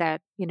to know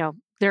that,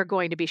 they're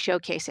going to be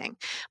showcasing.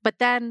 But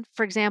then,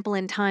 for example,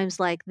 in times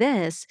like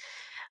this,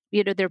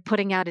 they're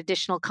putting out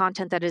additional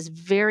content that is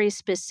very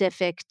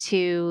specific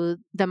to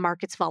the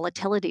market's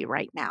volatility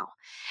right now.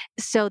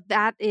 So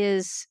that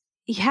is,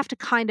 you have to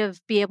kind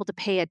of be able to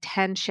pay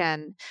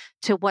attention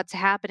to what's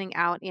happening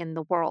out in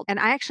the world. And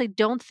I actually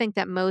don't think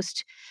that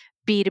most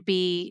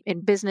B2B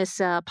and business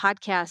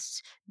podcasts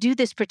do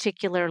this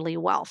particularly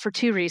well for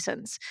two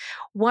reasons.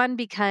 One,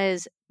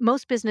 because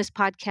most business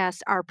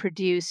podcasts are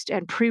produced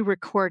and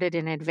pre-recorded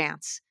in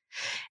advance.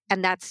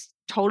 And that's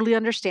totally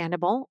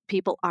understandable.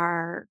 People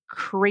are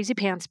crazy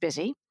pants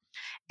busy.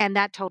 And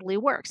that totally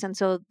works. And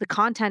so the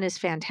content is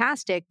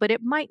fantastic, but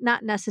it might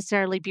not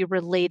necessarily be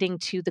relating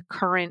to the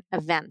current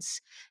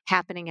events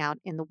happening out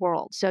in the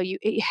world. So you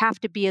have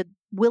to be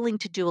willing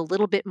to do a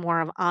little bit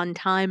more of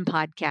on-time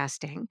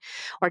podcasting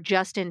or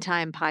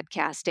just-in-time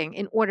podcasting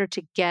in order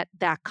to get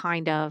that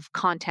kind of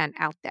content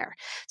out there.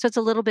 So it's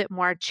a little bit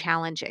more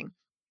challenging.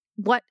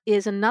 What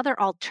is another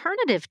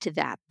alternative to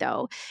that,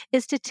 though,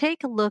 is to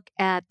take a look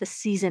at the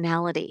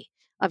seasonality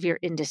of your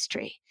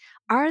industry.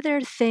 Are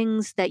there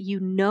things that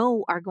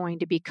are going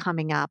to be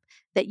coming up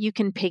that you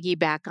can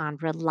piggyback on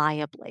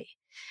reliably?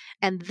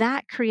 And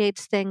that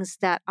creates things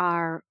that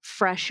are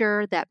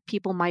fresher, that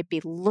people might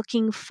be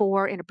looking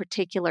for in a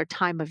particular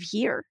time of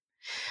year.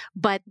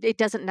 But it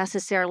doesn't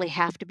necessarily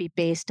have to be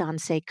based on,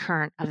 say,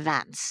 current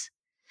events.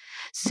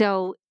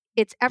 So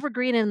it's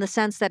evergreen in the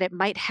sense that it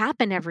might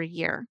happen every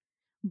year,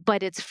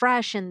 but it's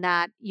fresh in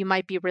that you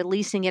might be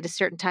releasing it a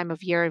certain time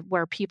of year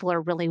where people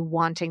are really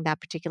wanting that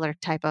particular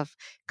type of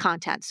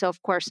content. So,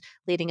 of course,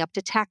 leading up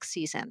to tax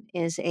season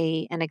is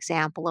an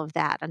example of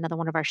that. Another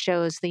one of our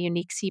shows, The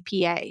Unique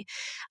CPA,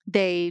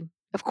 they,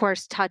 of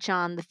course, touch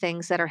on the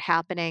things that are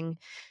happening,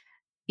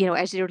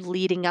 as you're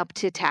leading up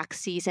to tax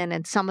season.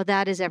 And some of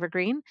that is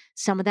evergreen.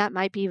 Some of that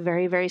might be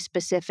very, very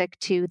specific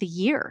to the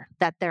year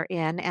that they're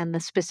in and the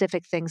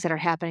specific things that are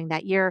happening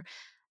that year,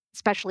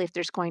 especially if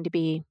there's going to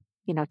be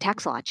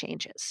tax law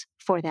changes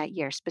for that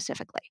year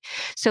specifically.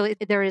 So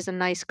there is a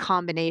nice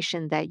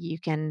combination that you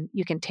can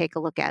take a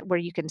look at where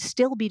you can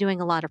still be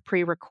doing a lot of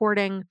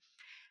pre-recording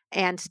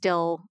and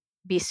still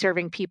be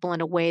serving people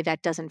in a way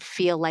that doesn't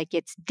feel like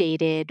it's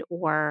dated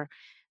or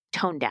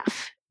tone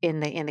deaf in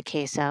the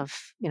case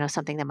of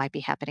something that might be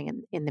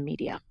happening in the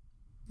media.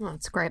 Oh,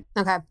 that's great.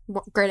 Okay.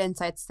 Great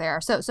insights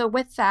there. So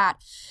with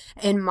that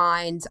in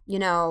mind,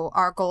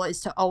 our goal is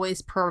to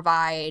always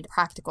provide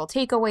practical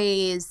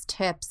takeaways,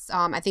 tips.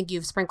 I think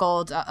you've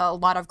sprinkled a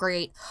lot of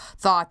great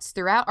thoughts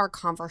throughout our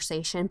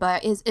conversation,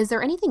 but is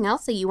there anything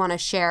else that you want to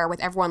share with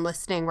everyone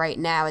listening right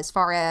now as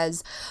far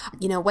as,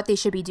 what they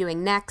should be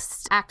doing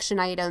next, action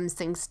items,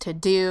 things to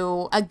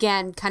do?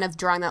 Again, kind of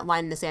drawing that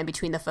line in the sand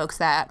between the folks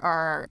that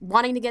are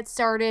wanting to get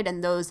started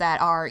and those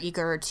that are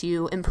eager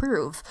to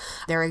improve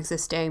their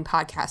existing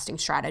podcasting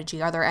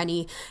strategy. Are there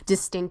any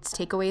distinct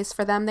takeaways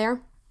for them there?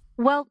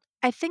 Well,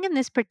 I think in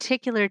this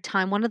particular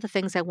time, one of the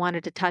things I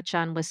wanted to touch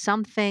on was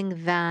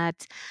something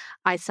that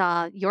I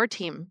saw your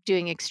team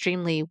doing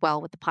extremely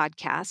well with the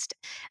podcast.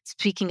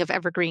 Speaking of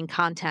evergreen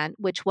content,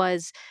 which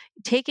was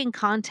taking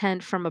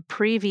content from a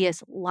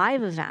previous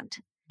live event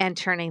and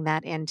turning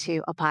that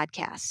into a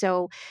podcast.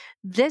 So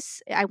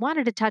I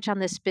wanted to touch on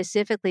this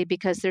specifically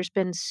because there's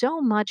been so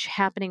much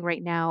happening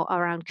right now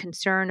around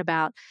concern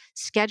about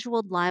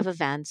scheduled live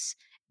events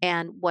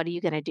and what are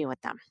you going to do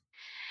with them?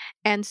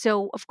 And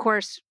so, of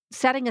course,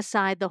 setting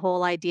aside the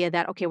whole idea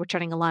that, okay, we're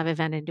turning a live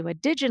event into a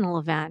digital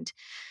event,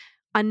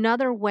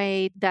 another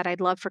way that I'd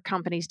love for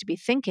companies to be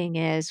thinking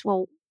is,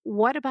 well,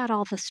 what about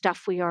all the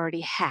stuff we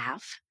already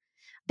have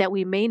that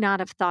we may not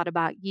have thought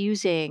about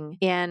using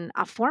in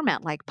a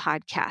format like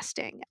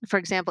podcasting? For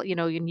example,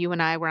 you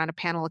and I were on a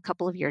panel a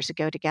couple of years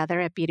ago together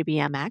at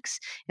B2BMX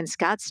in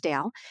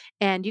Scottsdale,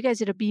 and you guys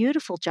did a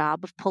beautiful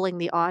job of pulling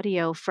the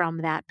audio from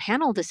that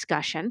panel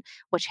discussion,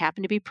 which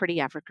happened to be pretty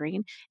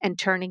evergreen, and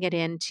turning it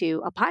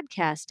into a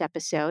podcast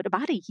episode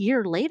about a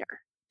year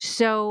later.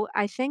 So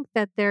I think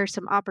that there are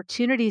some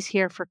opportunities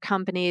here for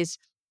companies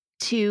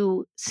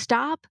to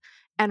stop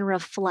and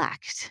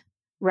reflect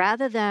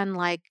rather than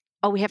like,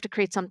 oh, we have to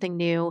create something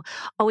new.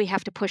 Oh, we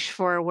have to push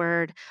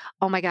forward.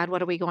 Oh my God,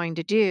 what are we going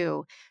to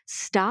do?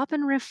 Stop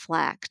and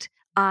reflect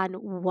on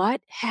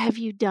what have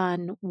you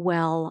done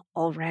well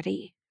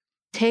already.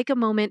 Take a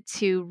moment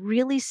to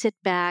really sit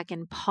back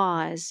and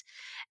pause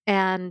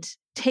and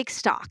take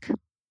stock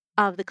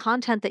of the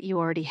content that you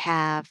already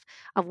have,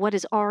 of what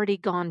has already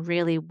gone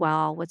really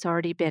well, what's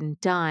already been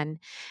done,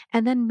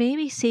 and then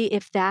maybe see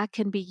if that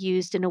can be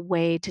used in a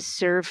way to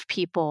serve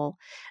people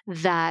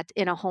that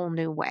in a whole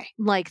new way,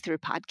 like through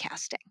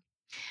podcasting.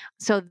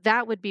 So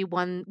that would be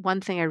one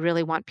thing I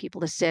really want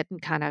people to sit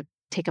and kind of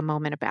take a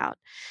moment about.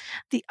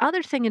 The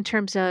other thing in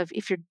terms of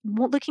if you're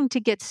looking to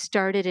get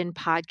started in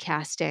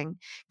podcasting,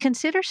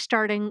 consider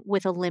starting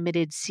with a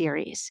limited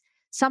series,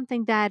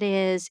 something that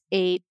is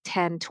 8,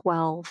 10,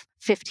 12,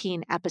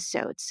 15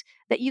 episodes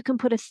that you can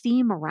put a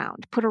theme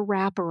around, put a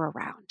wrapper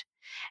around.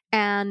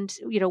 And,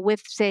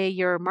 with, say,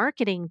 your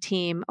marketing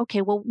team,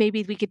 okay, well,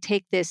 maybe we could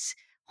take this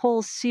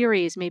whole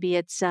series. Maybe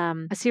it's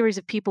a series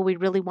of people we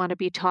really want to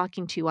be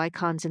talking to,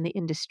 icons in the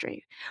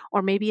industry,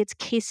 or maybe it's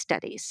case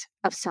studies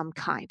of some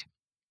kind.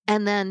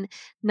 And then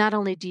not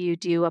only do you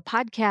do a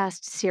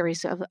podcast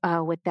series of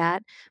with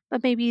that,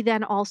 but maybe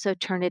then also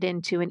turn it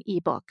into an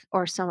ebook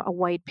or a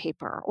white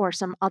paper or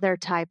some other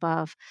type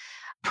of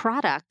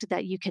product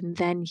that you can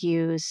then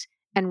use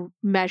and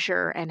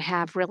measure and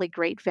have really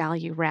great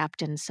value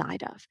wrapped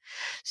inside of.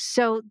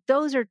 So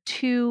those are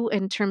two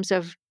in terms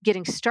of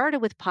getting started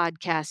with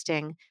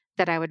podcasting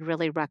that I would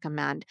really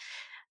recommend.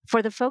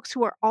 For the folks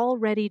who are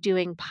already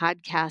doing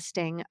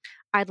podcasting,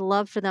 I'd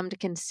love for them to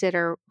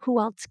consider who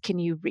else can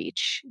you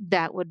reach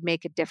that would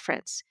make a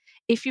difference.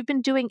 If you've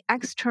been doing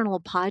external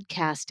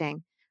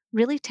podcasting,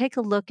 really take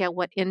a look at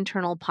what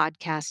internal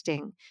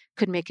podcasting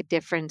could make a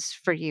difference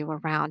for you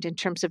around in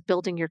terms of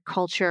building your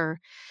culture,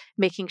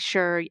 making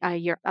sure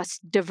you're a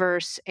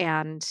diverse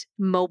and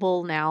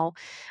mobile now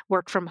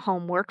work from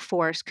home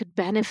workforce could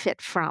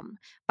benefit from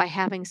by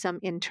having some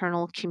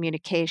internal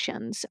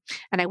communications.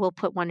 And I will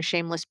put one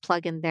shameless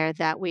plug in there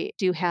that we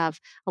do have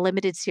a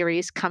limited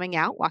series coming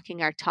out,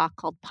 Walking Our Talk,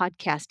 called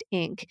Podcast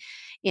Inc.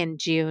 in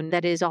June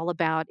that is all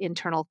about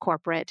internal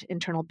corporate,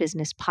 internal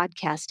business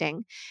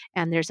podcasting.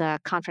 And there's a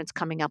conference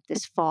coming up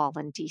this fall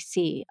in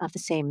DC of the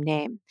same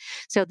name.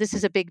 So this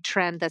is a big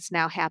trend that's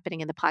now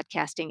happening in the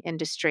podcasting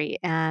industry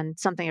and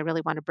something I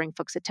really want to bring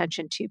folks'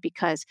 attention to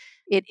because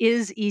it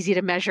is easy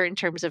to measure in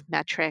terms of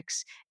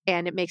metrics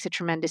and it makes a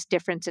tremendous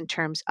difference in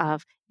terms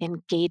of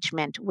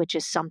engagement, which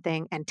is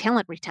something, and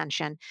talent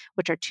retention,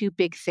 which are two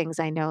big things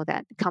I know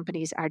that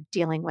companies are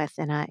dealing with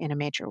in a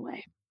major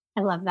way.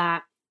 I love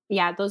that.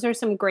 Yeah, those are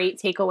some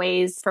great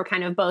takeaways for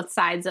kind of both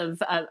sides of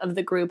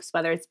the groups,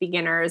 whether it's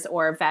beginners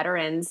or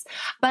veterans.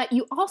 But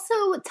you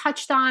also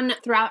touched on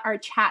throughout our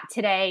chat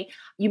today,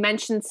 you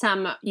mentioned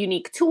some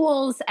unique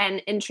tools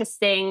and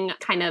interesting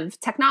kind of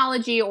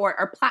technology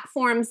or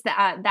platforms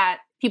that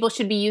people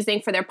should be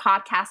using for their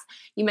podcast.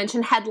 You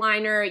mentioned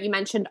Headliner, you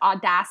mentioned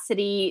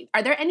Audacity.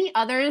 Are there any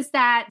others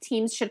that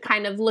teams should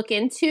kind of look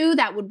into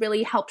that would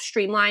really help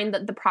streamline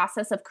the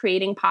process of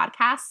creating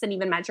podcasts and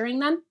even measuring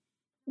them?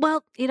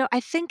 Well, I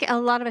think a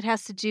lot of it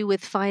has to do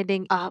with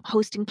finding a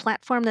hosting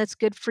platform that's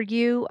good for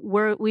you.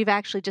 We've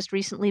actually just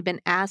recently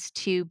been asked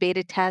to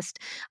beta test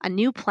a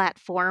new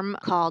platform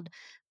called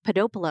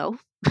Podopolo,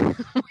 I'm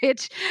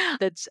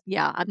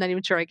not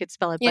even sure I could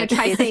spell it. Yeah, but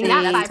try saying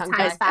that 5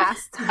 times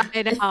fast.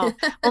 I know.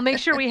 We'll make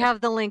sure we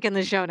have the link in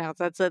the show notes.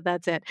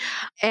 That's it.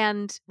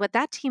 And what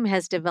that team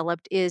has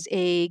developed is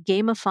a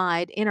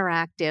gamified,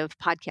 interactive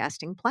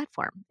podcasting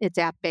platform. It's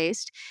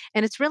app-based,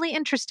 and it's really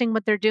interesting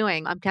what they're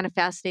doing. I'm kind of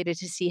fascinated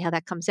to see how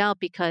that comes out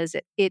because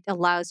it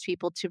allows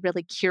people to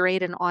really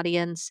curate an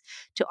audience,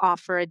 to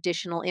offer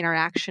additional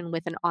interaction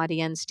with an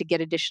audience, to get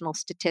additional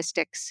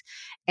statistics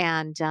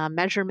and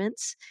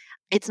measurements.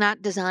 It's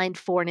not designed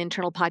for an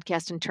internal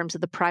podcast in terms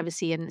of the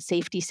privacy and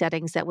safety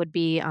settings that would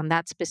be on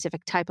that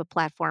specific type of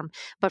platform,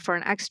 but for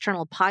an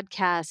external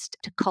podcast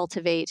to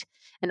cultivate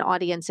an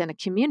audience and a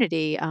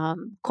community,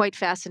 quite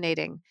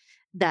fascinating.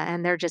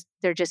 And they're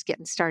just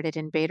getting started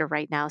in beta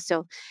right now.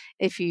 So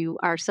if you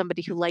are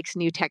somebody who likes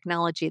new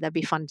technology, that'd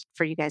be fun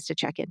for you guys to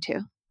check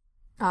into.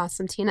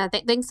 Awesome, Tina.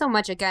 Thanks so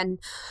much again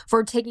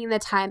for taking the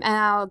time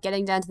out,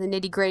 getting down to the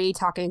nitty gritty,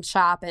 talking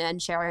shop,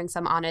 and sharing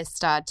some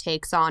honest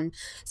takes on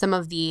some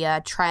of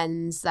the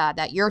trends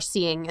that you're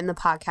seeing in the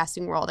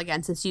podcasting world.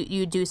 Again, since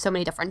you do so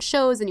many different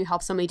shows and you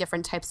help so many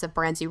different types of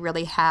brands, you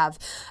really have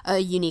a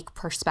unique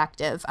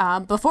perspective.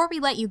 Before we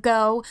let you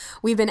go,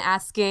 we've been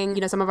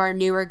asking, some of our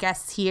newer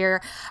guests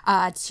here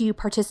to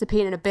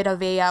participate in a bit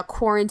of a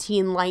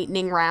quarantine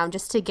lightning round,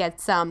 just to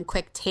get some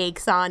quick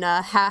takes on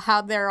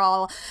how they're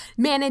all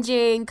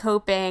managing,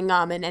 coping,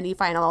 and any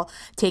final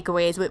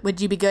takeaways.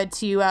 Would you be good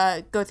to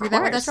go through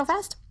that with us real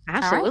fast?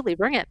 Absolutely. Right.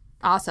 Bring it.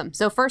 Awesome.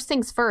 So first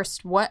things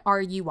first, what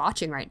are you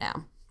watching right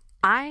now?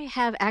 I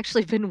have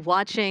actually been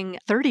watching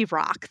 30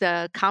 Rock,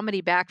 the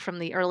comedy back from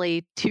the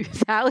early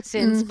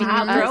 2000s.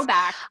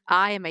 Throwback.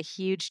 I am a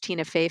huge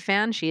Tina Fey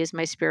fan. She is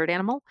my spirit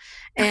animal.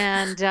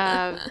 And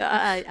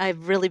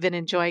I've really been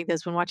enjoying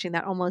this, been watching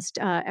that almost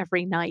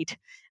every night,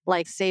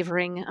 like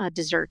savoring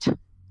dessert.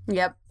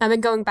 Yep. I've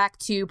been going back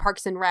to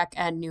Parks and Rec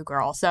and New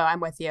Girl, so I'm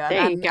with you.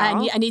 There you go.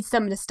 I need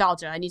some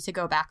nostalgia. I need to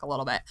go back a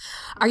little bit.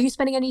 Are you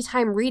spending any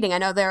time reading? I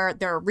know there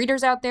are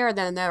readers out there,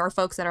 then there are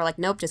folks that are like,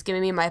 nope, just give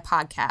me my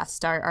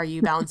podcast. Are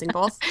you balancing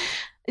both?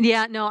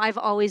 Yeah, no, I've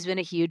always been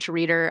a huge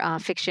reader,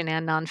 fiction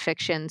and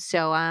nonfiction.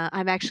 So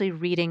I'm actually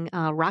reading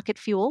Rocket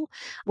Fuel.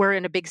 We're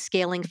in a big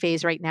scaling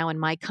phase right now in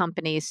my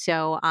company.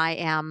 So I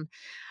am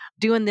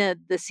doing the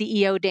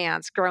CEO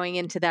dance, growing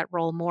into that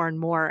role more and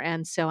more.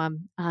 And so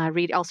I'm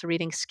also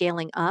reading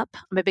Scaling Up.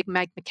 I'm a big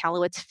Mike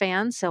Michalowicz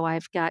fan, so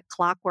I've got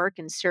Clockwork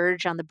and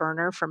Surge on the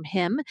burner from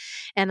him.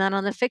 And then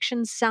on the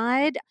fiction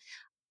side,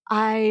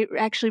 I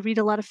actually read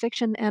a lot of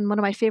fiction, and one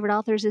of my favorite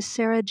authors is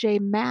Sarah J.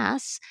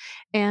 Maas,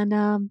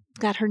 and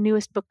got her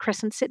newest book,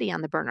 Crescent City, on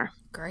the burner.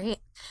 Great.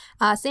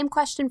 Same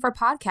question for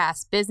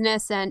podcasts.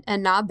 Business and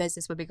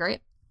non-business would be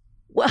great.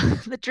 Well,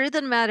 the truth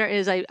of the matter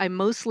is I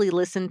mostly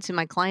listen to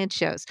my client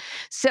shows.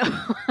 So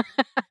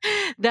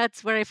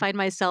that's where I find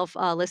myself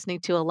listening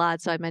to a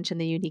lot. So I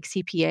mentioned the Unique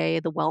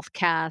CPA, the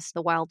Wealthcast,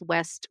 the Wild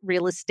West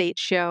Real Estate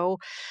Show,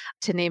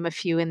 to name a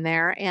few in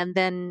there. And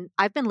then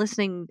I've been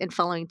listening and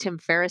following Tim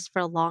Ferriss for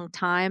a long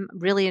time,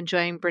 really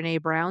enjoying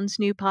Brene Brown's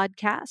new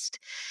podcast.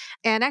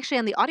 And actually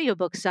on the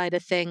audiobook side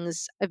of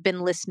things, I've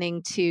been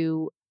listening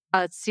to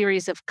a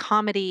series of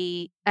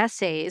comedy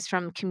essays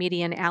from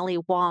comedian Ali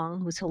Wong,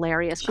 who's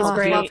hilarious, called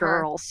Three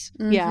Girls.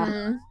 Mm-hmm.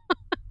 Yeah.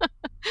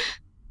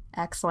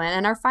 Excellent.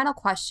 And our final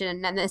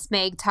question, and this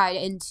may tie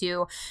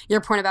into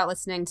your point about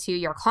listening to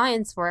your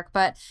clients' work,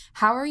 but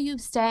how are you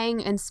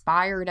staying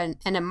inspired and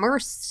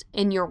immersed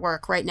in your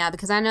work right now?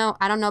 Because I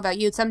don't know about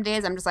you, some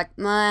days I'm just like,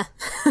 meh.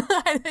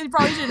 I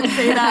probably shouldn't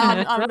say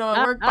that on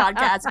a work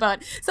podcast,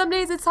 but some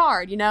days it's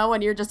hard,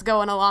 when you're just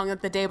going along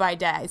with the day by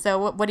day.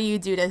 So what do you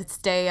do to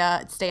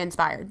stay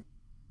inspired?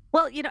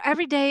 Well,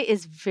 every day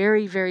is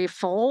very, very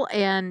full.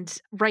 And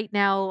right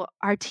now,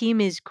 our team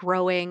is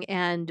growing.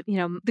 And,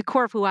 the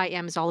core of who I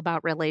am is all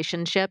about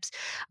relationships.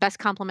 Best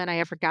compliment I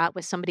ever got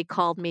was somebody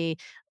called me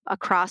a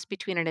cross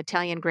between an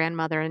Italian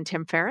grandmother and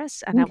Tim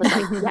Ferriss. And I was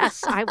like,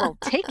 yes, I will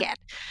take it.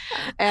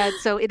 And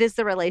so it is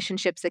the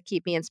relationships that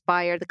keep me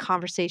inspired, the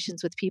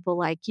conversations with people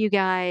like you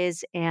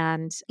guys,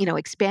 and,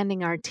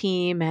 expanding our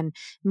team and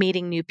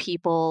meeting new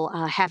people,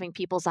 having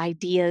people's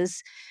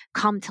ideas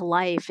come to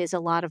life is a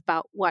lot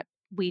about what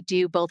we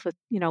do, both with,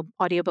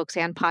 audiobooks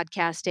and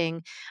podcasting,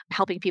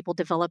 helping people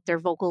develop their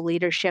vocal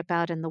leadership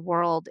out in the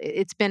world.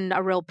 It's been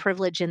a real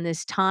privilege in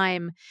this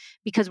time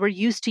because we're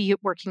used to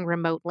working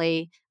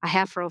remotely. I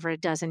have for over a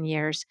dozen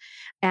years,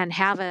 and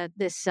have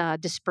this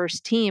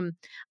dispersed team.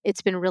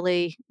 It's been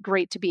really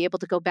great to be able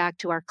to go back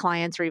to our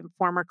clients or even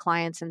former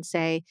clients and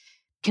say,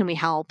 can we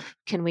help?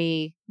 Can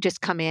we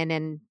just come in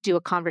and do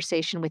a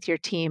conversation with your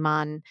team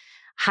on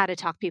how to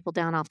talk people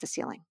down off the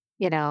ceiling?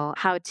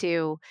 How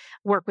to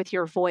work with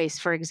your voice,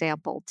 for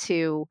example,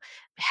 to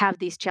have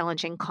these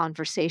challenging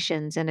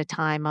conversations in a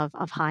time of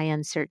high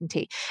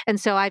uncertainty. And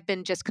so I've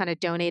been just kind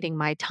of donating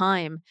my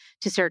time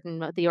to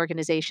certain of the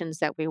organizations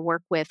that we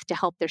work with to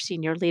help their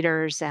senior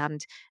leaders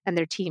and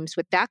their teams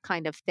with that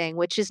kind of thing,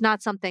 which is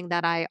not something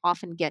that I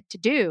often get to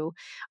do.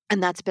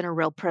 And that's been a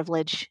real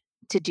privilege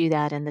to do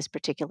that in this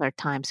particular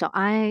time. So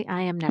I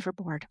am never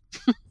bored.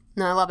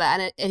 No, I love that.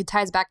 And it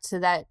ties back to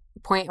that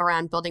point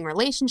around building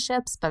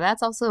relationships, but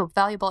that's also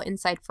valuable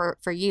insight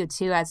for you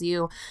too as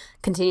you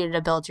continue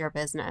to build your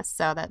business.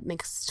 So that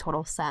makes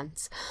total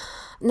sense.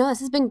 No,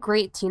 this has been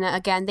great, Tina.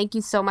 Again, thank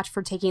you so much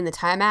for taking the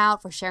time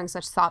out, for sharing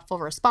such thoughtful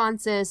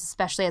responses,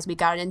 especially as we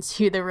got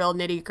into the real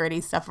nitty-gritty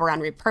stuff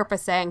around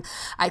repurposing.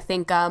 I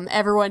think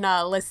everyone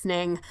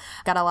listening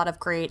got a lot of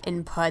great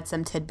input,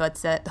 some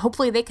tidbits that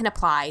hopefully they can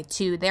apply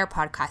to their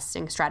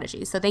podcasting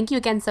strategies. So thank you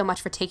again so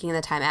much for taking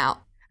the time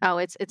out. Oh,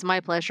 it's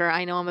my pleasure.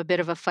 I know I'm a bit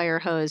of a fire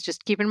hose.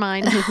 Just keep in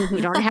mind, you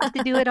don't have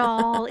to do it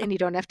all, and you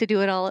don't have to do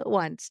it all at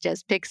once.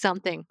 Just pick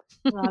something.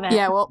 Love it.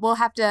 Yeah, we'll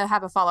have to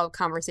have a follow-up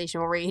conversation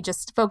where we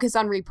just focus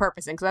on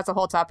repurposing, because that's a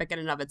whole topic in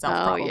and of itself,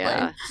 probably.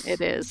 Yeah,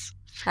 it is.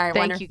 All right,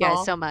 Thank you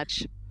guys so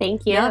much.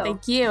 Thank you. No,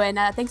 thank you. And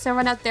thanks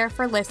everyone out there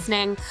for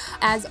listening.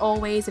 As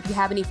always, if you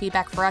have any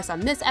feedback for us on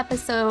this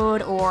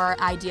episode or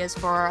ideas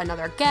for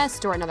another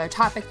guest or another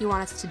topic you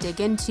want us to dig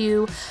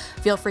into,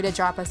 feel free to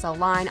drop us a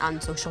line on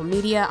social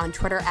media, on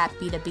Twitter at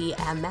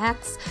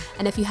B2BMX.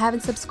 And if you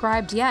haven't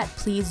subscribed yet,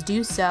 please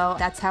do so.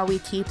 That's how we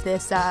keep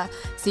this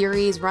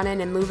series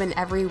running and moving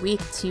every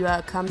week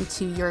to come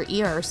to your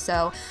ears.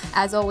 So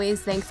as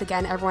always, thanks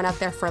again everyone out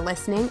there for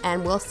listening,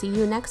 and we'll see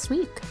you next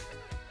week.